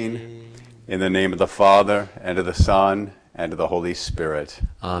reign. In the name of the Father, and of the Son, and of the Holy Spirit.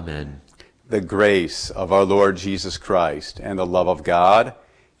 Amen. The grace of our Lord Jesus Christ, and the love of God,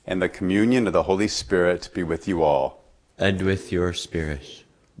 and the communion of the Holy Spirit be with you all. And with your spirit.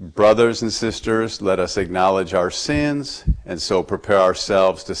 Brothers and sisters, let us acknowledge our sins, and so prepare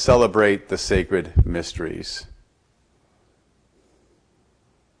ourselves to celebrate the sacred mysteries.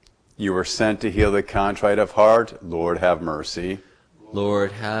 You were sent to heal the contrite of heart. Lord, have mercy.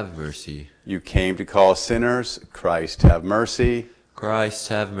 Lord, have mercy. You came to call sinners. Christ, have mercy. Christ,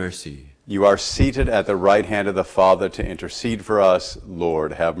 have mercy. You are seated at the right hand of the Father to intercede for us.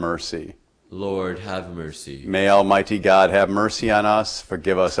 Lord, have mercy. Lord, have mercy. May Almighty God have mercy on us,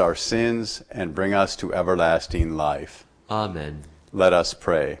 forgive us our sins, and bring us to everlasting life. Amen. Let us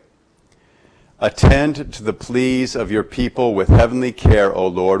pray. Attend to the pleas of your people with heavenly care, O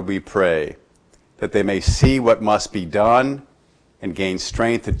Lord, we pray, that they may see what must be done and gain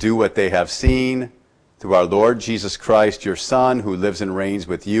strength to do what they have seen, through our Lord Jesus Christ, your Son, who lives and reigns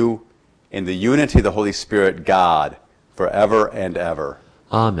with you, in the unity of the Holy Spirit, God, forever and ever.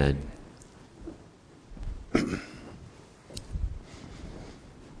 Amen.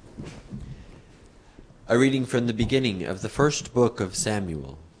 A reading from the beginning of the first book of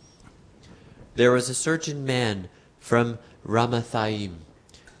Samuel. There was a certain man from Ramathaim,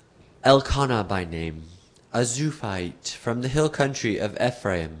 Elkanah by name, a Zuphite from the hill country of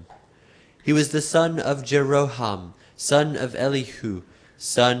Ephraim. He was the son of Jeroham, son of Elihu,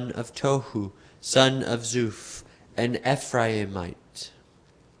 son of Tohu, son of Zuph, an Ephraimite.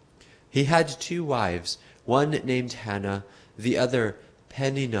 He had 2 wives, one named Hannah, the other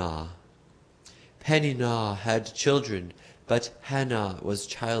Peninnah. Peninnah had children, but Hannah was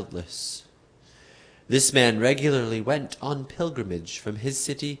childless. This man regularly went on pilgrimage from his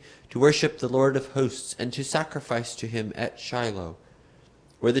city to worship the Lord of hosts and to sacrifice to him at Shiloh,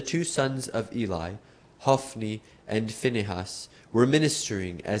 where the 2 sons of Eli, Hophni and Phinehas, were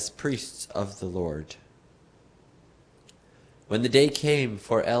ministering as priests of the Lord. When the day came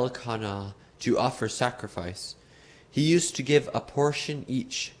for Elkanah to offer sacrifice, he used to give a portion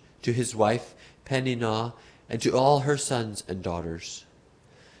each to his wife Peninnah and to all her sons and daughters,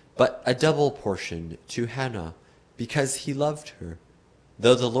 but a double portion to Hannah, because he loved her,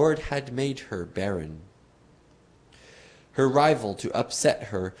 though the Lord had made her barren. Her rival, to upset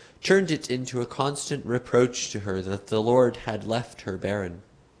her, turned it into a constant reproach to her that the Lord had left her barren.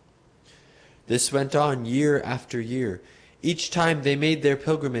 This went on year after year. Each time they made their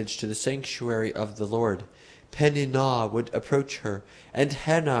pilgrimage to the sanctuary of the Lord, Peninnah would approach her, and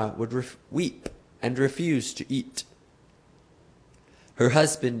Hannah would weep and refuse to eat. Her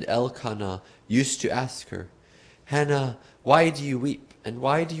husband Elkanah used to ask her, "Hannah, why do you weep, and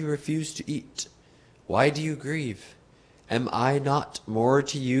why do you refuse to eat? Why do you grieve? Am I not more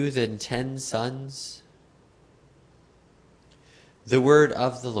to you than 10 sons?" The word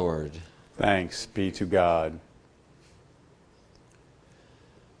of the Lord. Thanks be to God.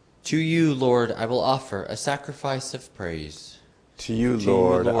 To you, Lord, I will offer a sacrifice of praise. To you,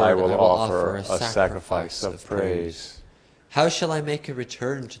 Lord, I will offer a sacrifice of praise. How shall I make a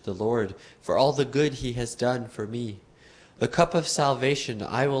return to the Lord for all the good he has done for me? The cup of salvation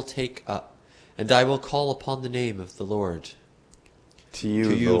I will take up, and I will call upon the name of the Lord. To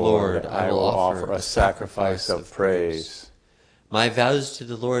you, Lord, I will offer a sacrifice of praise. My vows to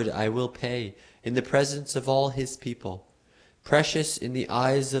the Lord I will pay in the presence of all his people. Precious in the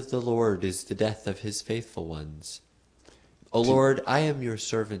eyes of the Lord is the death of his faithful ones. O Lord, I am your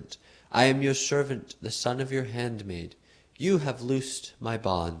servant. I am your servant, the son of your handmaid. You have loosed my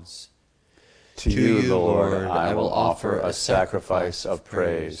bonds. To you, Lord, I will offer a sacrifice of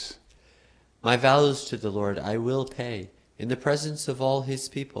praise. My vows to the Lord I will pay in the presence of all his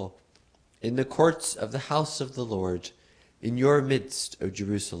people, in the courts of the house of the Lord, in your midst, O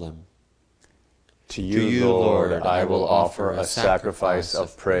Jerusalem. To you, Lord, I will offer a sacrifice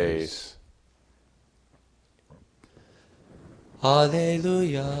of praise.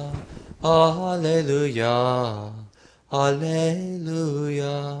 Alleluia, alleluia,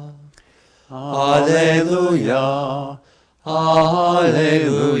 alleluia, alleluia,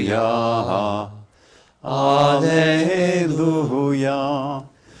 alleluia, alleluia.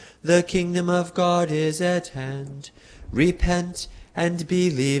 The kingdom of God is at hand. Repent and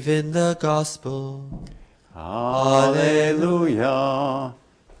believe in the gospel. Alleluia,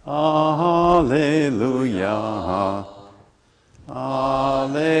 alleluia,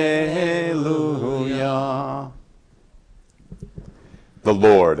 alleluia. The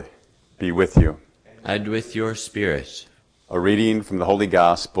Lord be with you. And with your spirit. A reading from the Holy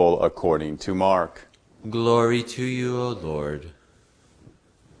Gospel according to Mark. Glory to you, O Lord.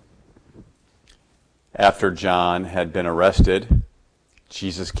 After John had been arrested,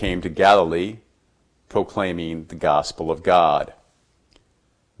 Jesus came to Galilee, proclaiming the gospel of God.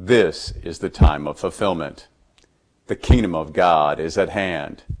 This is the time of fulfillment. The kingdom of God is at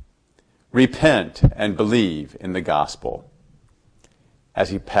hand. Repent and believe in the gospel. As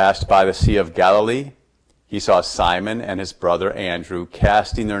he passed by the Sea of Galilee, he saw Simon and his brother Andrew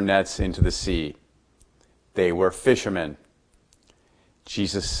casting their nets into the sea. They were fishermen.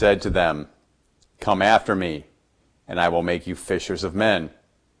 Jesus said to them, "Come after me, and I will make you fishers of men."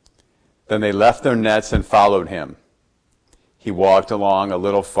 Then they left their nets and followed him. He walked along a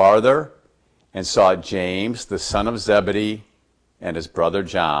little farther and saw James, the son of Zebedee, and his brother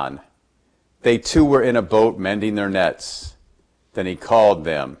John. They too were in a boat mending their nets. Then he called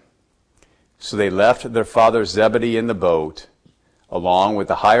them. So they left their father Zebedee in the boat, along with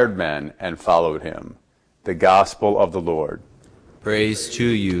the hired men, and followed him. The gospel of the Lord. Praise to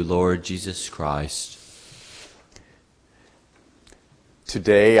you, Lord Jesus Christ.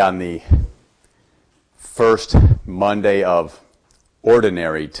 Today, on the first Monday of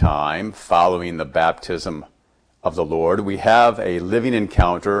Ordinary Time, following the baptism of the Lord, we have a living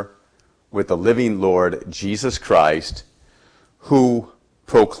encounter with the living Lord Jesus Christ, who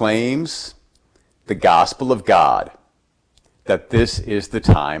proclaims the gospel of God, that this is the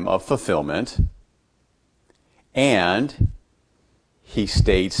time of fulfillment, and he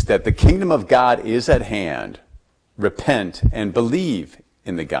states that the kingdom of God is at hand. Repent and believe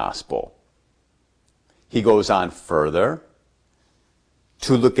in the gospel. he goes on further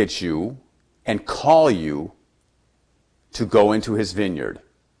to look at you and call you to go into his vineyard,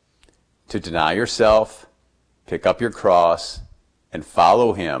 to deny yourself, pick up your cross, and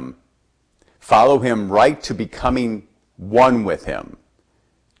follow him. Follow him right to becoming one with him,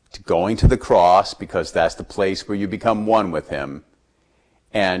 to going to the cross, because that's the place where you become one with him,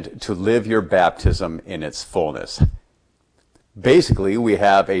 and to live your baptism in its fullness. Basically, we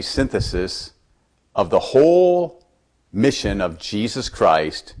have a synthesis of the whole mission of Jesus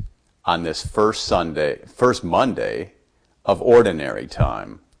Christ on this first Monday of ordinary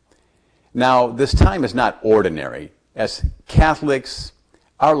time. Now, this time is not ordinary. As Catholics,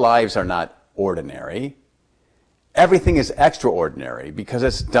 our lives are not ordinary. Everything is extraordinary because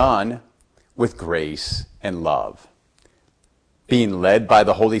it's done with grace and love. Being led by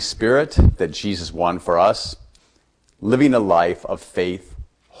the Holy Spirit that Jesus won for us, living a life of faith,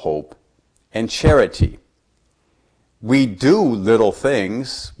 hope, and charity. We do little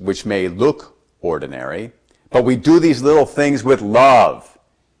things which may look ordinary, but we do these little things with love,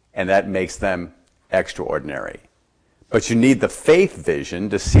 and that makes them extraordinary. But you need the faith vision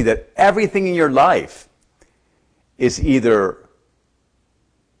to see that everything in your life is either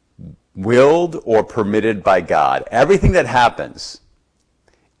willed or permitted by God. Everything that happens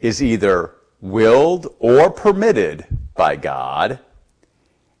is either willed or permitted by God,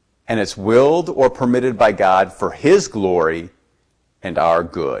 and it's willed or permitted by God for his glory and our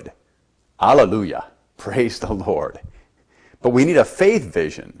good. Hallelujah. Praise the Lord. But we need a faith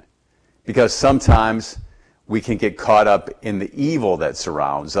vision, because sometimes we can get caught up in the evil that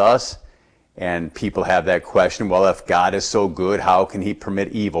surrounds us, and people have that question, well, if God is so good, how can he permit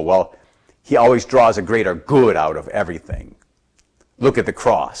evil? Well, he always draws a greater good out of everything. Look at the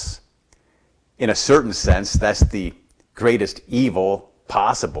cross. In a certain sense, that's the greatest evil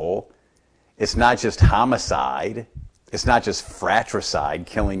possible. It's not just homicide. It's not just fratricide,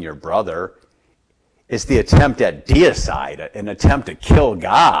 killing your brother. It's the attempt at deicide, an attempt to kill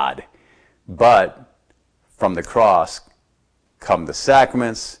God. But from the cross come the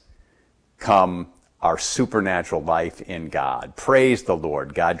sacraments, come our supernatural life in God. Praise the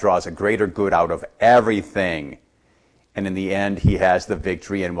Lord. God draws a greater good out of everything. And in the end, he has the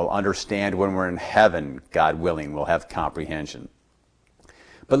victory, and we'll understand when we're in heaven, God willing, we'll have comprehension.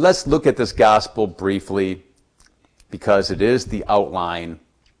 But let's look at this gospel briefly, because it is the outline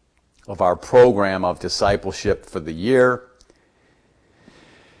of our program of discipleship for the year.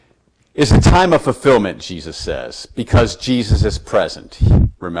 It's a time of fulfillment, Jesus says, because Jesus is present.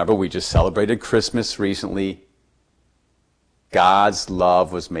 Remember, we just celebrated Christmas recently. God's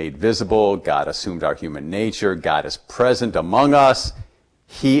love was made visible. God assumed our human nature. God is present among us.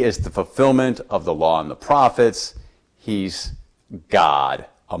 He is the fulfillment of the law and the prophets. He's God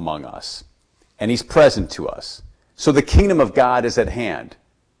among us. And he's present to us. So the kingdom of God is at hand.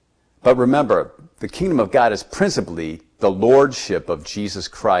 But remember, the kingdom of God is principally the lordship of Jesus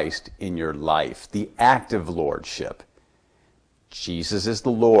Christ in your life, the active lordship. Jesus is the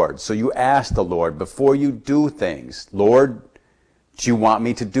Lord. So you ask the Lord before you do things, Lord, do you want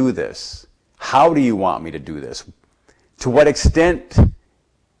me to do this? How do you want me to do this? To what extent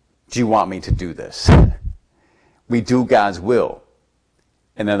do you want me to do this? We do God's will.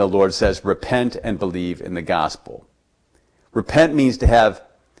 And then the Lord says, repent and believe in the gospel. Repent means to have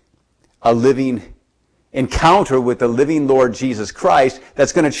a living encounter with the living Lord Jesus Christ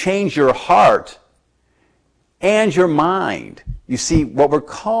that's going to change your heart and your mind. You see, what we're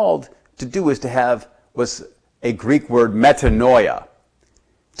called to do is to have what's a Greek word, metanoia,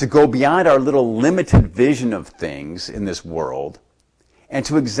 to go beyond our little limited vision of things in this world and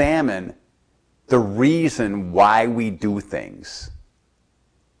to examine the reason why we do things.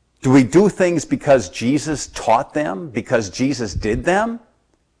 Do we do things because Jesus taught them, because Jesus did them?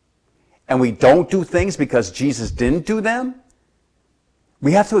 And we don't do things because Jesus didn't do them?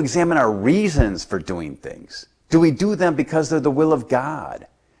 We have to examine our reasons for doing things. Do we do them because they're the will of God?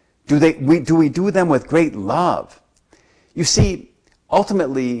 Do we do them with great love? You see,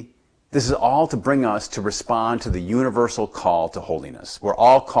 ultimately, this is all to bring us to respond to the universal call to holiness. We're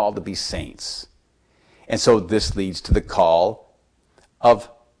all called to be saints. And so this leads to the call of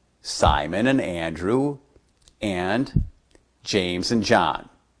Simon and Andrew and James and John.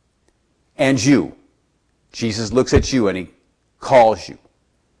 And you. Jesus looks at you and he calls you.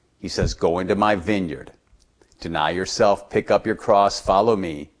 He says, go into my vineyard. Deny yourself, pick up your cross, follow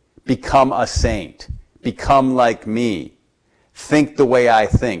me. Become a saint. Become like me. Think the way I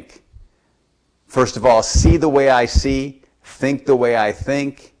think. First of all, see the way I see. Think the way I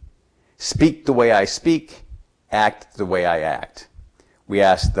think. Speak the way I speak. Act the way I act. We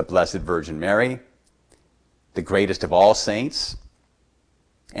ask the Blessed Virgin Mary the greatest of all saints,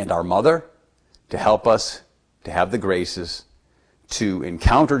 and our mother, to help us to have the graces to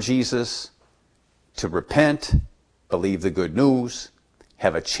encounter Jesus, to repent, believe the good news,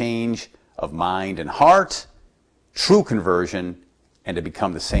 have a change of mind and heart, true conversion, and to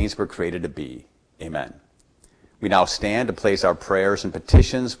become the saints we're created to be. Amen. We now stand to place our prayers and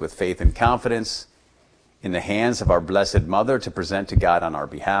petitions with faith and confidence in the hands of our Blessed Mother to present to God on our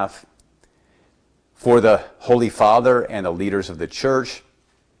behalf. For the Holy Father and the leaders of the Church,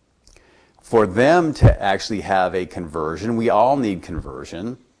 for them to actually have a conversion. We all need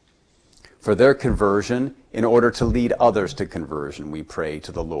conversion. For their conversion, in order to lead others to conversion, we pray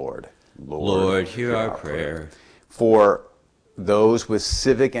to the Lord. Lord, hear our prayer. For those with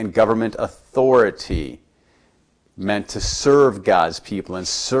civic and government authority meant to serve God's people and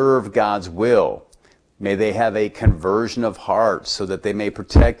serve God's will, may they have a conversion of heart so that they may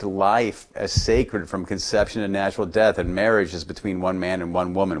protect life as sacred from conception and natural death, and marriage is between one man and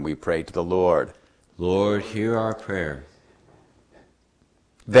one woman. We pray to the Lord. Lord, hear our prayer.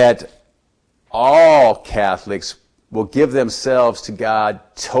 That all Catholics will give themselves to God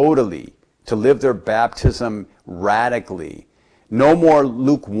totally, to live their baptism radically. No more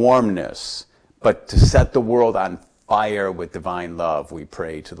lukewarmness, but to set the world on fire with divine love. We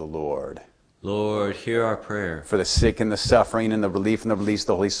pray to the Lord. Lord, hear our prayer. For the sick and the suffering and the relief and the release of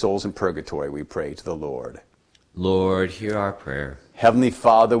the holy souls in purgatory, we pray to the Lord. Lord, hear our prayer. Heavenly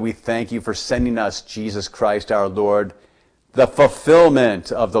Father, we thank you for sending us Jesus Christ our Lord, the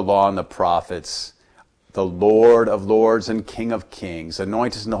fulfillment of the law and the prophets, the Lord of lords and King of kings.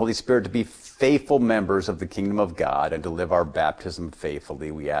 Anoint us in the Holy Spirit to be faithful members of the kingdom of God and to live our baptism faithfully.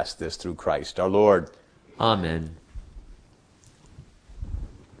 We ask this through Christ our Lord. Amen.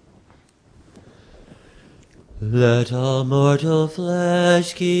 Let all mortal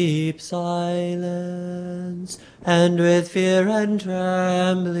flesh keep silence, and with fear and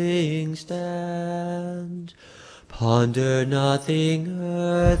trembling stand. Ponder nothing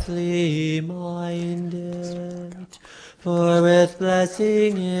earthly minded, for with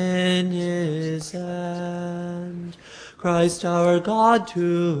blessing in his hand, Christ our God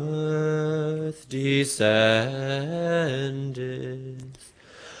to earth descendeth,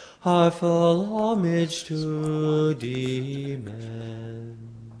 our full homage to demand.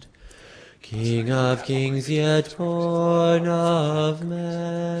 King of kings, yet born of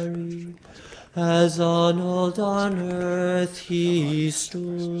Mary, as on old on earth he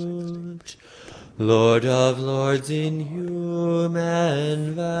stood, Lord of lords in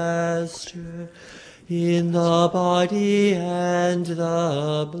human vesture, in the body and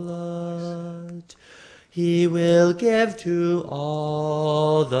the blood, he will give to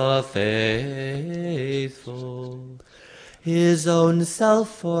all the faithful his own self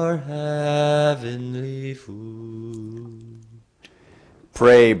for heavenly food.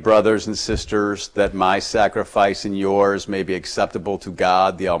 Pray, brothers and sisters, that my sacrifice and yours may be acceptable to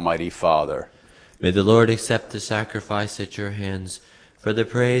God, the Almighty Father. May the Lord accept the sacrifice at your hands for the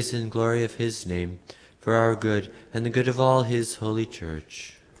praise and glory of his name, for our good and the good of all his holy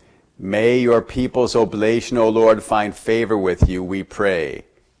church. May your people's oblation, O Lord, find favor with you, we pray,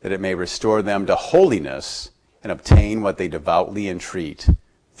 that it may restore them to holiness and obtain what they devoutly entreat.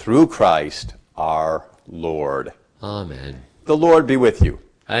 Through Christ our Lord. Amen. The Lord be with you.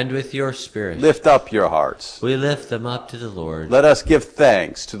 And with your spirit. Lift up your hearts. We lift them up to the Lord. Let us give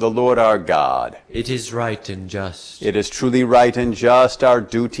thanks to the Lord our God. It is right and just. It is truly right and just, our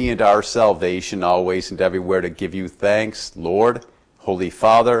duty and our salvation, always and everywhere to give you thanks, Lord, Holy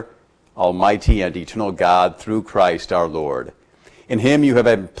Father, Almighty and eternal God, through Christ our Lord. In him you have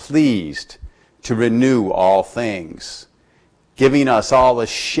been pleased to renew all things, giving us all a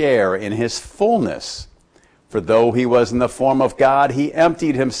share in his fullness. For though he was in the form of God, he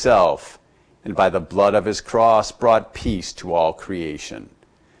emptied himself, and by the blood of his cross brought peace to all creation.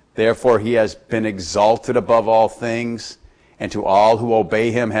 Therefore he has been exalted above all things, and to all who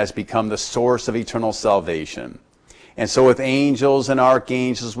obey him has become the source of eternal salvation. And so with angels and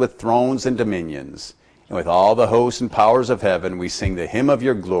archangels, with thrones and dominions, and with all the hosts and powers of heaven, we sing the hymn of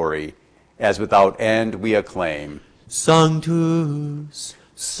your glory, as without end we acclaim. Sanctus,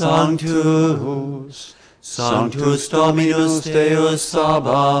 Sanctus, Sanctus Dominus Deus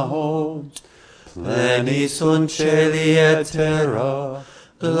Sabaoth, pleni sunt celi et terra,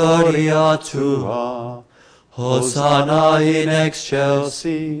 gloria tua, Hosanna in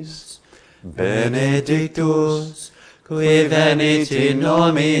excelsis, benedictus, qui venit in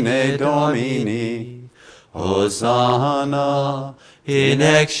nomine Domini, Hosanna in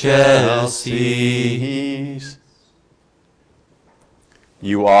excelsis.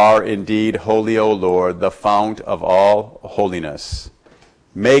 You are indeed holy, O Lord, the fount of all holiness.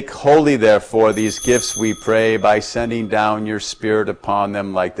 Make holy, therefore, these gifts, we pray, by sending down your Spirit upon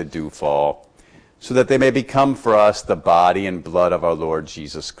them like the dewfall, so that they may become for us the body and blood of our Lord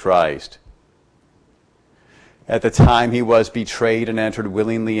Jesus Christ. At the time he was betrayed and entered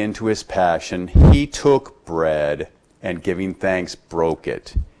willingly into his passion, he took bread and, giving thanks, broke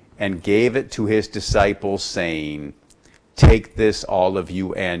it and gave it to his disciples, saying, "Take this, all of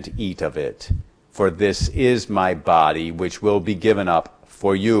you, and eat of it, for this is my body, which will be given up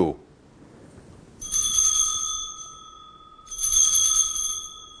for you."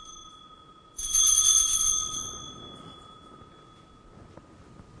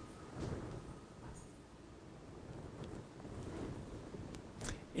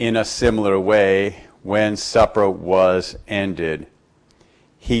 In a similar way, when supper was ended,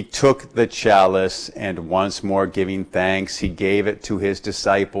 he took the chalice, and once more giving thanks, he gave it to his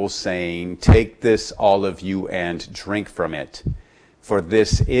disciples, saying, "Take this, all of you, and drink from it, for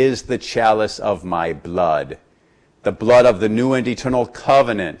this is the chalice of my blood, the blood of the new and eternal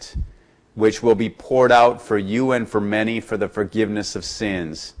covenant, which will be poured out for you and for many for the forgiveness of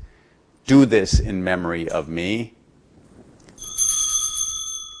sins. Do this in memory of me."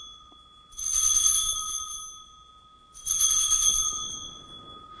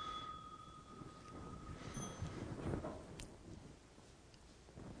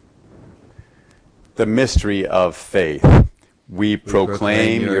 The mystery of faith. We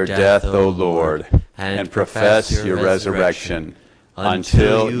proclaim your death, O Lord, and profess your resurrection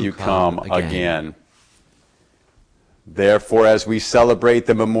until you come again. Therefore, as we celebrate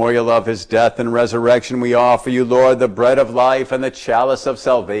the memorial of his death and resurrection, we offer you, Lord, the bread of life and the chalice of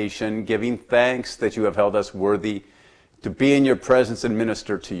salvation, giving thanks that you have held us worthy to be in your presence and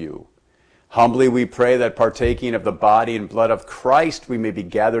minister to you. Humbly we pray that, partaking of the body and blood of Christ, we may be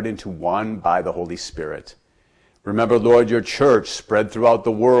gathered into one by the Holy Spirit. Remember, Lord, your church spread throughout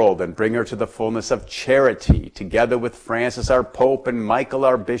the world, and bring her to the fullness of charity, together with Francis our Pope and Michael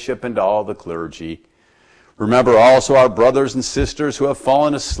our Bishop and all the clergy. Remember also our brothers and sisters who have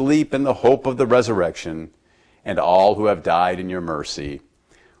fallen asleep in the hope of the resurrection, and all who have died in your mercy.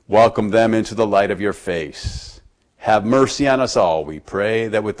 Welcome them into the light of your face. Have mercy on us all, we pray,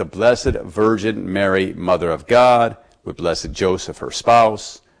 that with the Blessed Virgin Mary, Mother of God, with blessed Joseph, her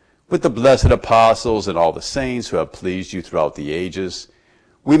spouse, with the blessed apostles and all the saints who have pleased you throughout the ages,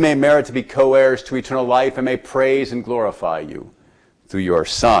 we may merit to be co-heirs to eternal life and may praise and glorify you through your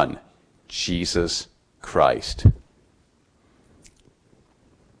Son, Jesus Christ.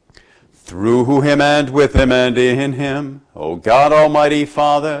 Through him and with him and in him, O God Almighty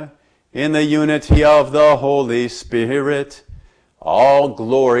Father, in the unity of the Holy Spirit, all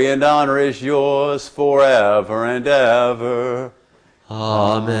glory and honor is yours forever and ever.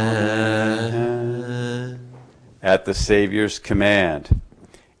 Amen. At the Savior's command,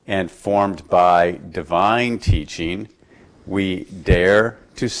 and formed by divine teaching, we dare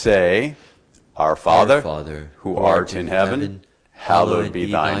to say, Our Father, who art in heaven, hallowed be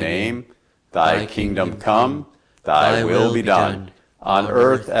thy name. Thy kingdom come, thy will be done, on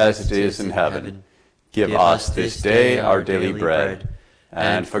earth as it is in heaven. Give us this day our daily bread,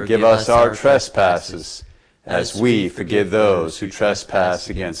 and forgive us our trespasses, as we forgive those who trespass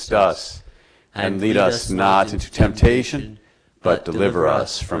against us. And lead us not into temptation, but deliver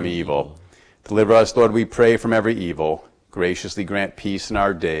us from evil. Deliver us, Lord, we pray, from every evil. Graciously grant peace in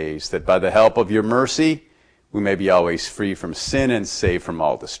our days, that by the help of your mercy we may be always free from sin and safe from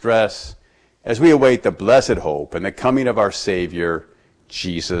all distress, as we await the blessed hope and the coming of our Savior,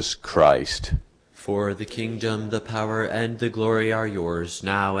 Jesus Christ. For the kingdom, the power, and the glory are yours,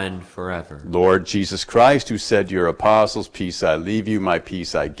 now and forever. Lord Jesus Christ, who said to your apostles, "Peace I leave you, my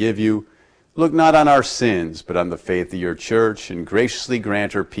peace I give you," look not on our sins, but on the faith of your church, and graciously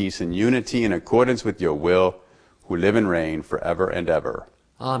grant her peace and unity in accordance with your will, who live and reign forever and ever.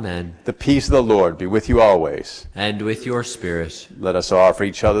 Amen. The peace of the Lord be with you always. And with your spirit. Let us offer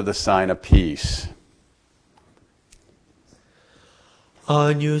each other the sign of peace.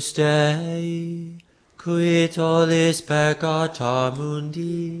 Agnus Dei, qui tollis peccata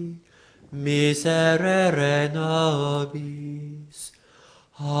mundi, miserere nobis.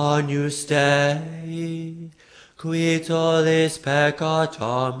 Agnus Dei, qui tollis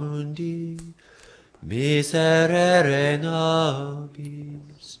peccata mundi, miserere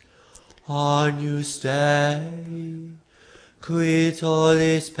nobis. Agnus Dei, qui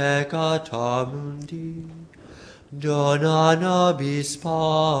tollis peccata mundi, dona nobis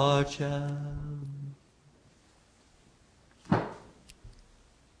pacem.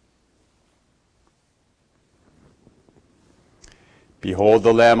 Behold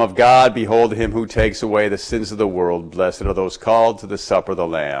the Lamb of God, behold him who takes away the sins of the world. Blessed are those called to the supper of the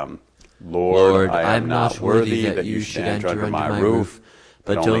Lamb. Lord, I am not worthy that you should enter under my roof,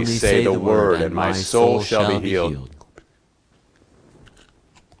 but only say the word, and my soul shall be healed.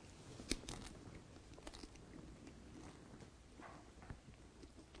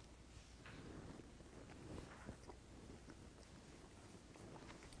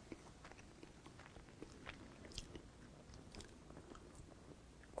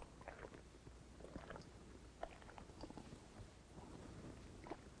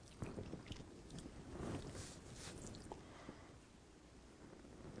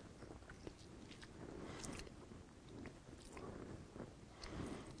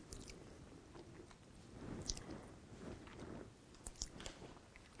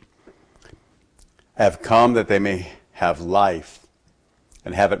 Have come that they may have life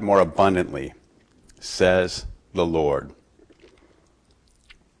and have it more abundantly, says the Lord.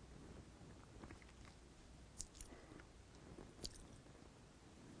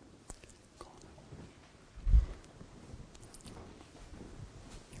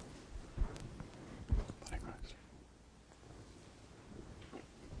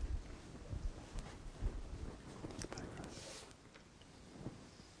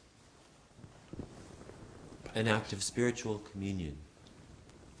 An act of spiritual communion.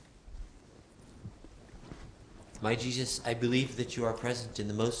 My Jesus, I believe that you are present in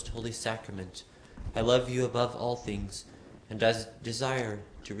the most holy sacrament. I love you above all things, and I desire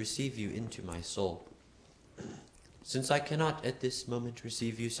to receive you into my soul. Since I cannot at this moment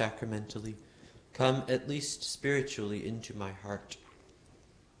receive you sacramentally, come at least spiritually into my heart.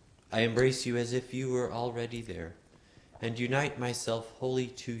 I embrace you as if you were already there, and unite myself wholly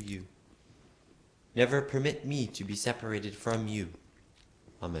to you. Never permit me to be separated from you.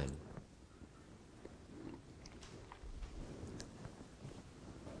 Amen.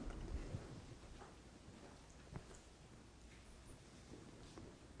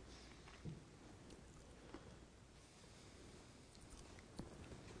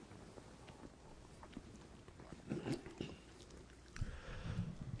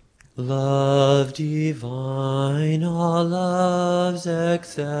 Love divine, all loves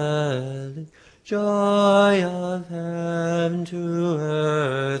excelling, joy of heaven to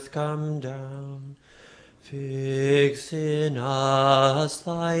earth come down. Fix in us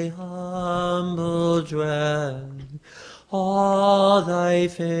thy humble dwelling, all thy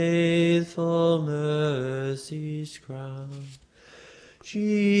faithful mercies crown.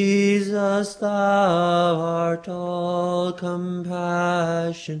 Jesus, thou art all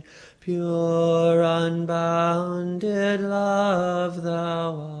compassion, pure unbounded love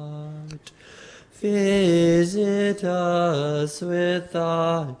thou art. Visit us with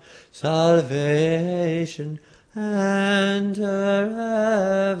thy salvation, enter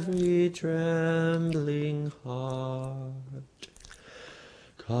every trembling heart.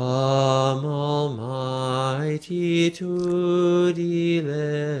 Come, Almighty, to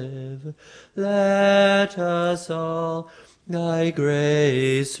deliver, let us all thy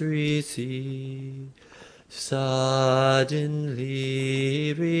grace receive. Suddenly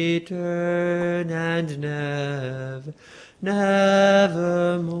return and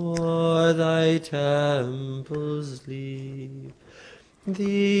never more thy temples leave.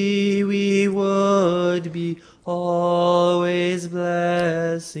 Thee we would be always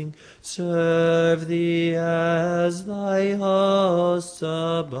blessing, serve thee as thy hosts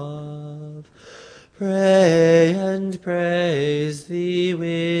above. Pray and praise thee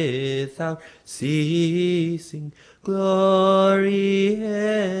without ceasing, glory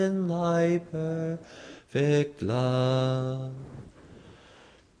in thy perfect love.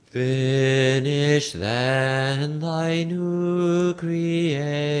 Finish then thy new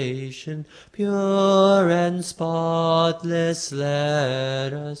creation, pure and spotless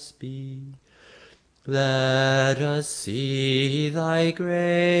let us be. Let us see thy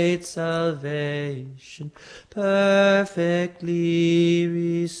great salvation, perfectly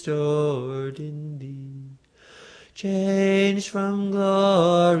restored in thee. Changed from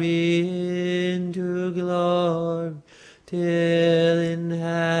glory into glory, till in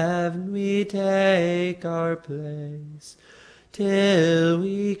heaven we take our place, till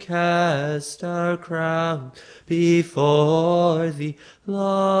we cast our crown before thee,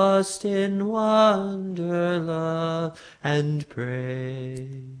 lost in wonder, love, and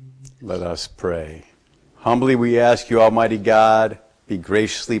praise. Let us pray. Humbly we ask you, Almighty God, be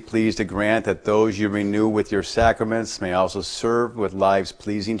graciously pleased to grant that those you renew with your sacraments may also serve with lives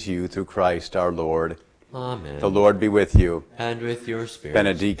pleasing to you through Christ our Lord. Amen. The Lord be with you. And with your spirit.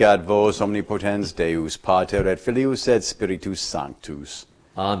 Benedicat vos omnipotens Deus, Pater et Filius et Spiritus Sanctus.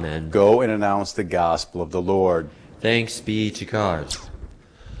 Amen. Go and announce the gospel of the Lord. Thanks be to God.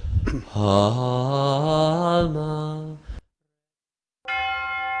 Alma.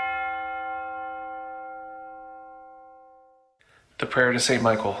 The prayer to Saint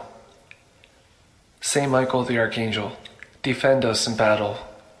Michael. Saint Michael the Archangel, defend us in battle.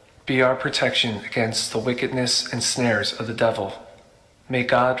 Be our protection against the wickedness and snares of the devil. May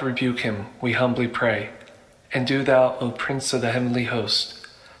God rebuke him, we humbly pray. And do thou, O Prince of the heavenly host,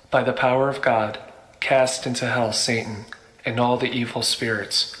 by the power of God, cast into hell Satan and all the evil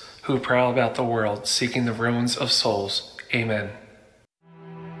spirits who prowl about the world seeking the ruins of souls. Amen.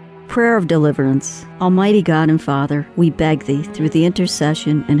 Prayer of Deliverance. Almighty God and Father, we beg Thee, through the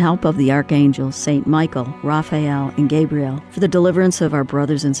intercession and help of the archangels, Saint Michael, Raphael, and Gabriel, for the deliverance of our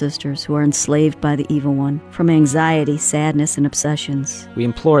brothers and sisters who are enslaved by the evil one, from anxiety, sadness, and obsessions. We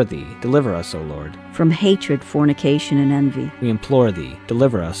implore Thee, deliver us, O Lord. From hatred, fornication, and envy. We implore Thee,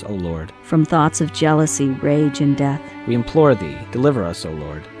 deliver us, O Lord. From thoughts of jealousy, rage, and death. We implore Thee, deliver us, O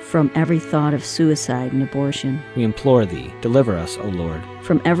Lord. From every thought of suicide and abortion. We implore Thee, deliver us, O Lord.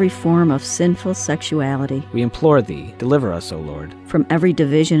 From every form of sinful sexuality. We implore Thee, deliver us, O Lord. From every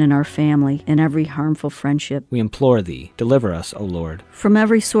division in our family and every harmful friendship. We implore Thee, deliver us, O Lord. From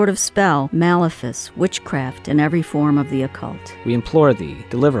every sort of spell, malefice, witchcraft, and every form of the occult. We implore Thee,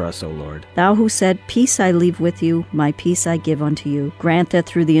 deliver us, O Lord. Thou who said, Peace I leave with you, my peace I give unto you, grant that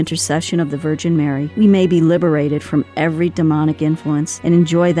through the intercession of the Virgin Mary, we may be liberated from every demonic influence and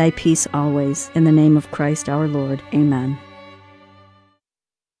enjoy Thy peace always. In the name of Christ our Lord. Amen.